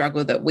obvious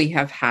struggle that we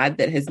have had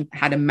that has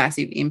had a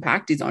massive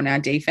impact is on our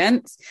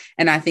defense.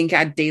 And I think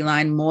our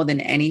D-line more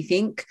than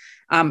anything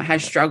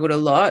has struggled a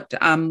lot.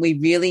 We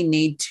really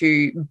need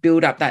to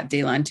build up that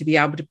D-line to be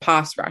able to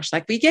pass rush.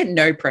 Like, we get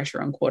no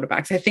pressure on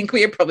quarterbacks. I think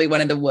we are probably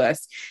one of the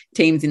worst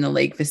teams in the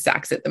league for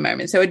sacks at the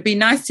moment. So it'd be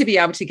nice to be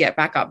able to get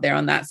back up there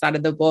on that side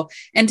of the ball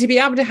and to be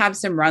able to have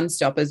some run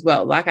stop as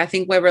well. Like, I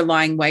think we're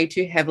relying way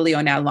too heavily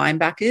on our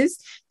linebackers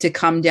to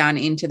come down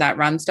into that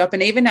run stop,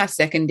 and even our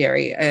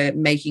secondary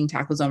making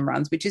tackles on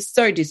runs, which is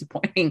so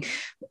disappointing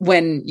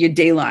when your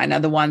D-line are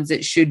the ones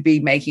that should be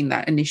making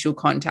that initial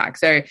contact.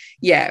 So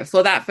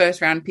for that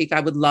first round pick, I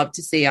would love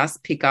to see us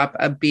pick up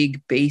a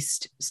big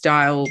beast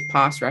style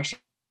pass rushing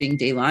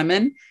D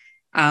lineman.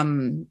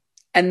 And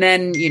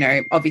then,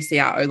 obviously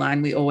our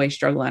O-line, we always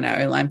struggle on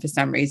our O-line for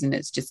some reason.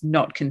 It's just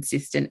not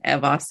consistent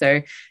ever.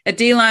 So a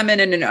D lineman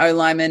and an O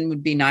lineman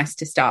would be nice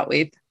to start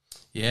with.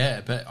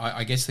 Yeah, but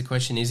I guess the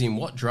question is in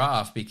what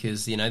draft?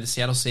 Because, the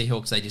Seattle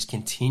Seahawks, they just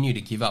continue to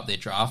give up their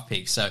draft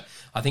picks. So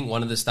I think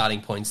one of the starting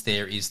points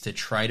there is to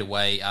trade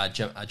away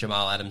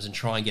Jamal Adams and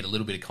try and get a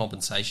little bit of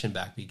compensation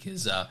back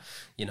because,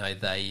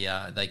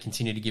 they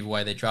continue to give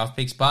away their draft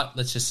picks. But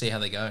let's just see how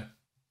they go.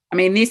 I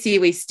mean, this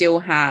year we still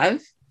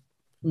have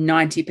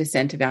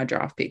 90% of our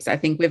draft picks. I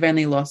think we've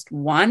only lost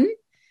one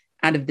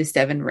out of the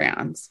 7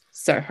 rounds.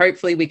 So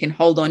hopefully we can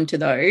hold on to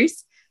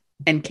those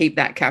and keep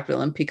that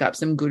capital and pick up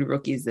some good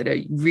rookies that are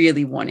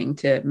really wanting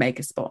to make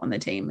a spot on the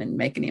team and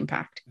make an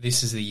impact.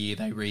 This is the year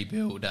they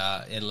rebuild,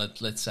 and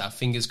let's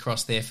fingers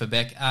crossed there for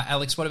Beck.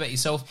 Alex, what about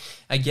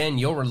yourself? Again,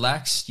 you're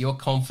relaxed, you're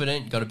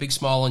confident, got a big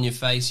smile on your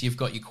face, you've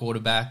got your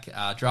quarterback.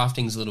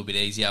 Drafting's a little bit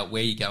easier.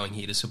 Where are you going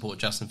here to support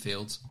Justin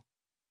Fields?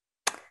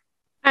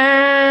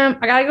 I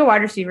gotta go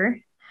wide receiver,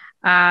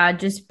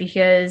 just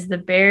because the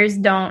Bears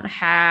don't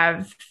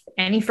have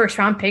any first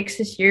round picks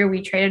this year.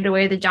 We traded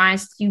away the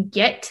Giants to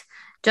get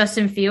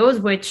Justin Fields,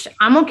 which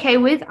I'm okay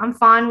with. I'm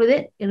fine with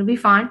it. It'll be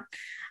fine.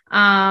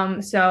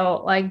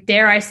 So,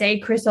 dare I say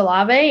Chris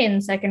Olave in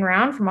the second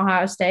round from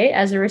Ohio State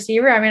as a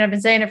receiver. I mean, I've been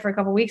saying it for a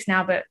couple of weeks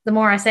now, but the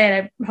more I say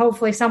it,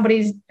 hopefully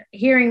somebody's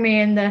hearing me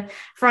in the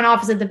front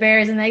office at the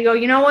Bears and they go,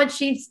 you know what?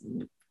 She's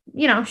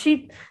on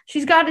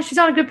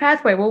a good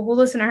pathway. We'll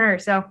listen to her.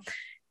 So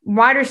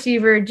wide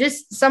receiver,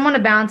 just someone to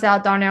balance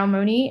out Darnell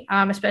Mooney,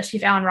 especially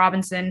if Allen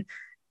Robinson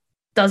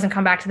doesn't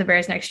come back to the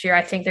Bears next year.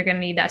 I think they're going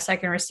to need that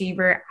second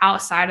receiver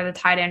outside of the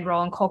tight end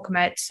role in Cole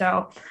Kmet.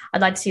 So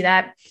I'd like to see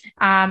that.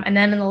 And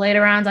then in the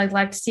later rounds, I'd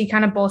like to see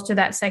kind of bolster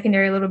that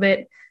secondary a little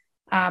bit.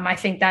 I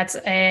think that's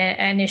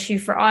an issue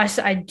for us.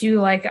 I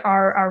do like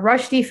our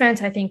rush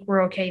defense. I think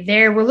we're okay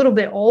there. We're a little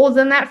bit old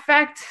in that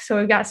fact. So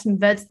we've got some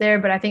vets there,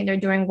 but I think they're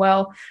doing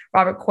well.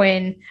 Robert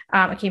Quinn,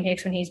 Akeem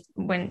Hicks,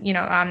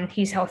 when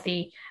he's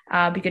healthy,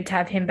 be good to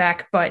have him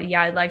back. But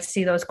yeah, I'd like to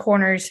see those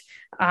corners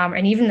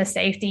and even the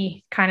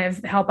safety kind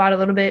of help out a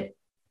little bit.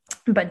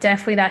 But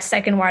definitely that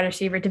second wide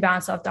receiver to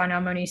bounce off Darnell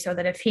Mooney so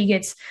that if he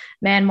gets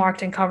man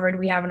marked and covered,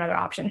 we have another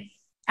option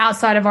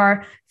outside of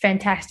our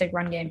fantastic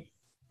run game.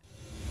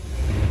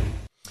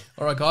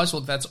 All right, guys,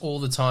 well, that's all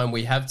the time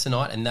we have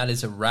tonight, and that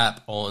is a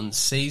wrap on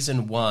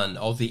Season 1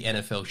 of the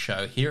NFL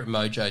show here at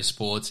Mojo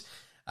Sports.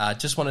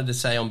 Just wanted to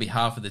say on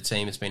behalf of the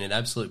team, it's been an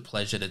absolute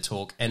pleasure to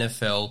talk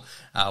NFL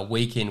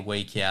week in,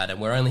 week out, and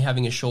we're only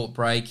having a short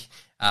break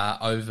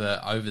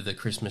over the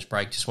Christmas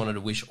break. Just wanted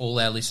to wish all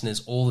our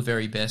listeners all the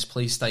very best.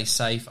 Please stay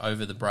safe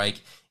over the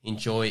break.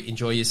 Enjoy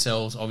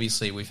yourselves.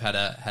 Obviously, we've had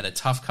a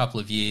tough couple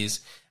of years,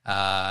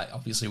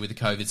 obviously with the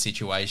COVID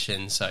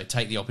situation. So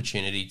take the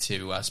opportunity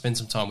to spend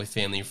some time with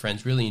family and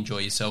friends. Really enjoy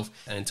yourself.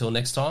 And until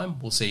next time,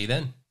 we'll see you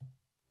then.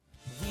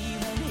 We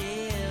won't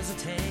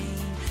hesitate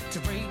to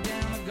break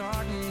down the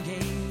garden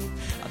gate.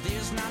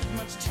 There's not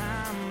much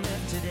time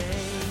left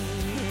today.